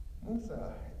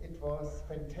 Musa, it was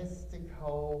fantastic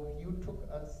how you took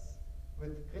us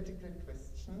with critical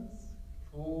questions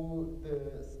through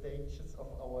the stages of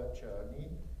our journey,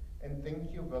 and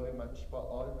thank you very much for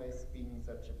always being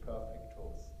such a perfect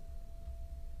host.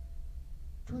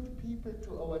 To the people,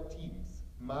 to our teams,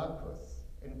 Marcus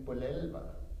and Bolelva,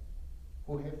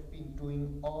 who have been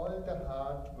doing all the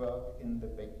hard work in the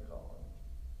background.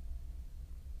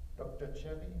 Dr.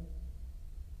 Cherry,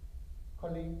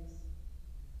 colleagues,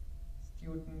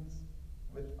 students,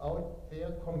 without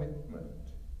their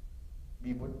commitment,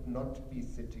 we would not be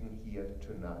sitting here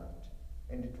tonight.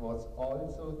 And it was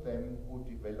also them who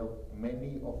developed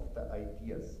many of the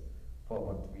ideas for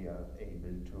what we are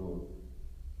able to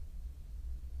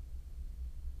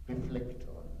reflect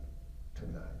on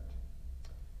tonight.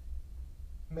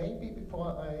 Maybe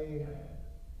before I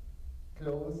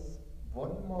close,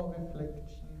 one more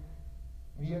reflection.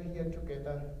 We are here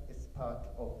together as part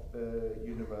of the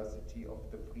University of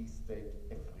the Free State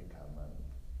Africa Month.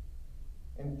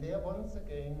 And there once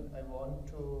again I want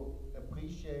to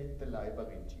appreciate the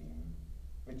library team,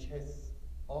 which has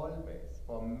always,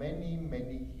 for many,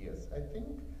 many years, I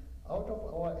think out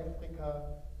of our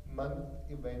Africa Month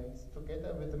events,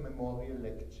 together with the memorial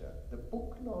lecture, the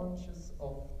book launches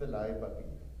of the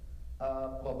library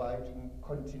are providing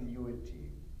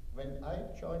continuity. When I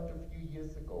joined a few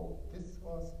years ago, this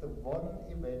was the one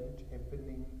event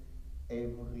happening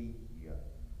every year.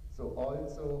 So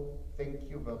also, thank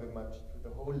you very much to the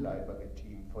whole library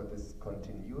team for this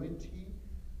continuity.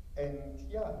 And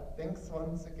yeah, thanks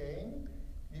once again.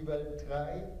 We will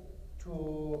try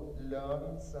to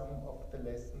learn some of the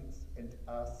lessons and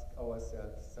ask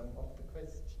ourselves some of the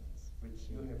questions which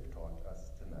you have taught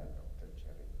us tonight, Dr.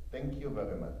 Cherry. Thank you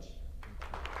very much.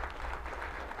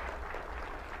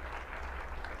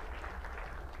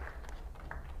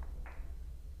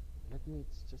 Let me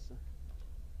just...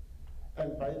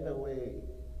 And by the way,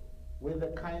 with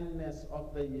the kindness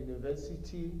of the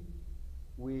university,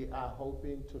 we are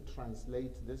hoping to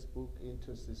translate this book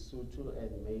into Sesotho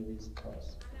and maybe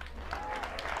Xhosa.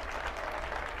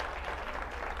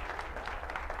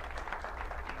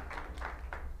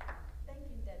 Thank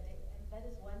you, Dade. And that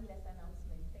is one less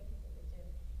announcement. Thank you, Dr. Cherry.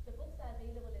 The books are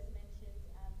available as mentioned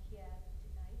here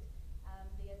tonight.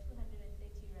 They are 230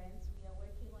 rands. We are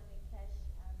working on a cash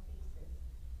basis.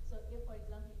 So if, for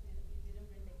example, you didn't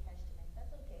bring the cash tonight,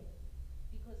 that's okay.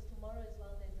 Because tomorrow as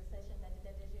well, there's a session that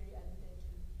Dade Cherry alluded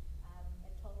to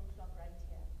at 12 o'clock right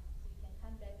here. So you can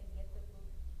come back and get the book.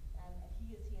 And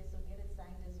he is here, so get it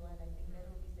signed as well. I think that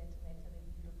will be sentimental and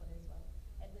beautiful as well.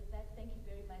 And with that, thank you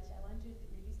very much. I want to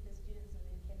release the students so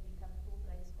they can become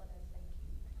Fulbright scholars like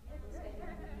you.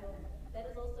 That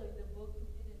is also in the book. We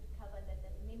didn't cover that.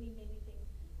 That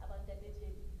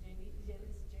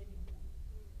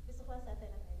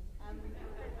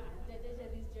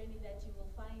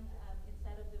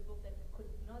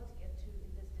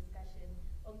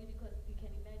only because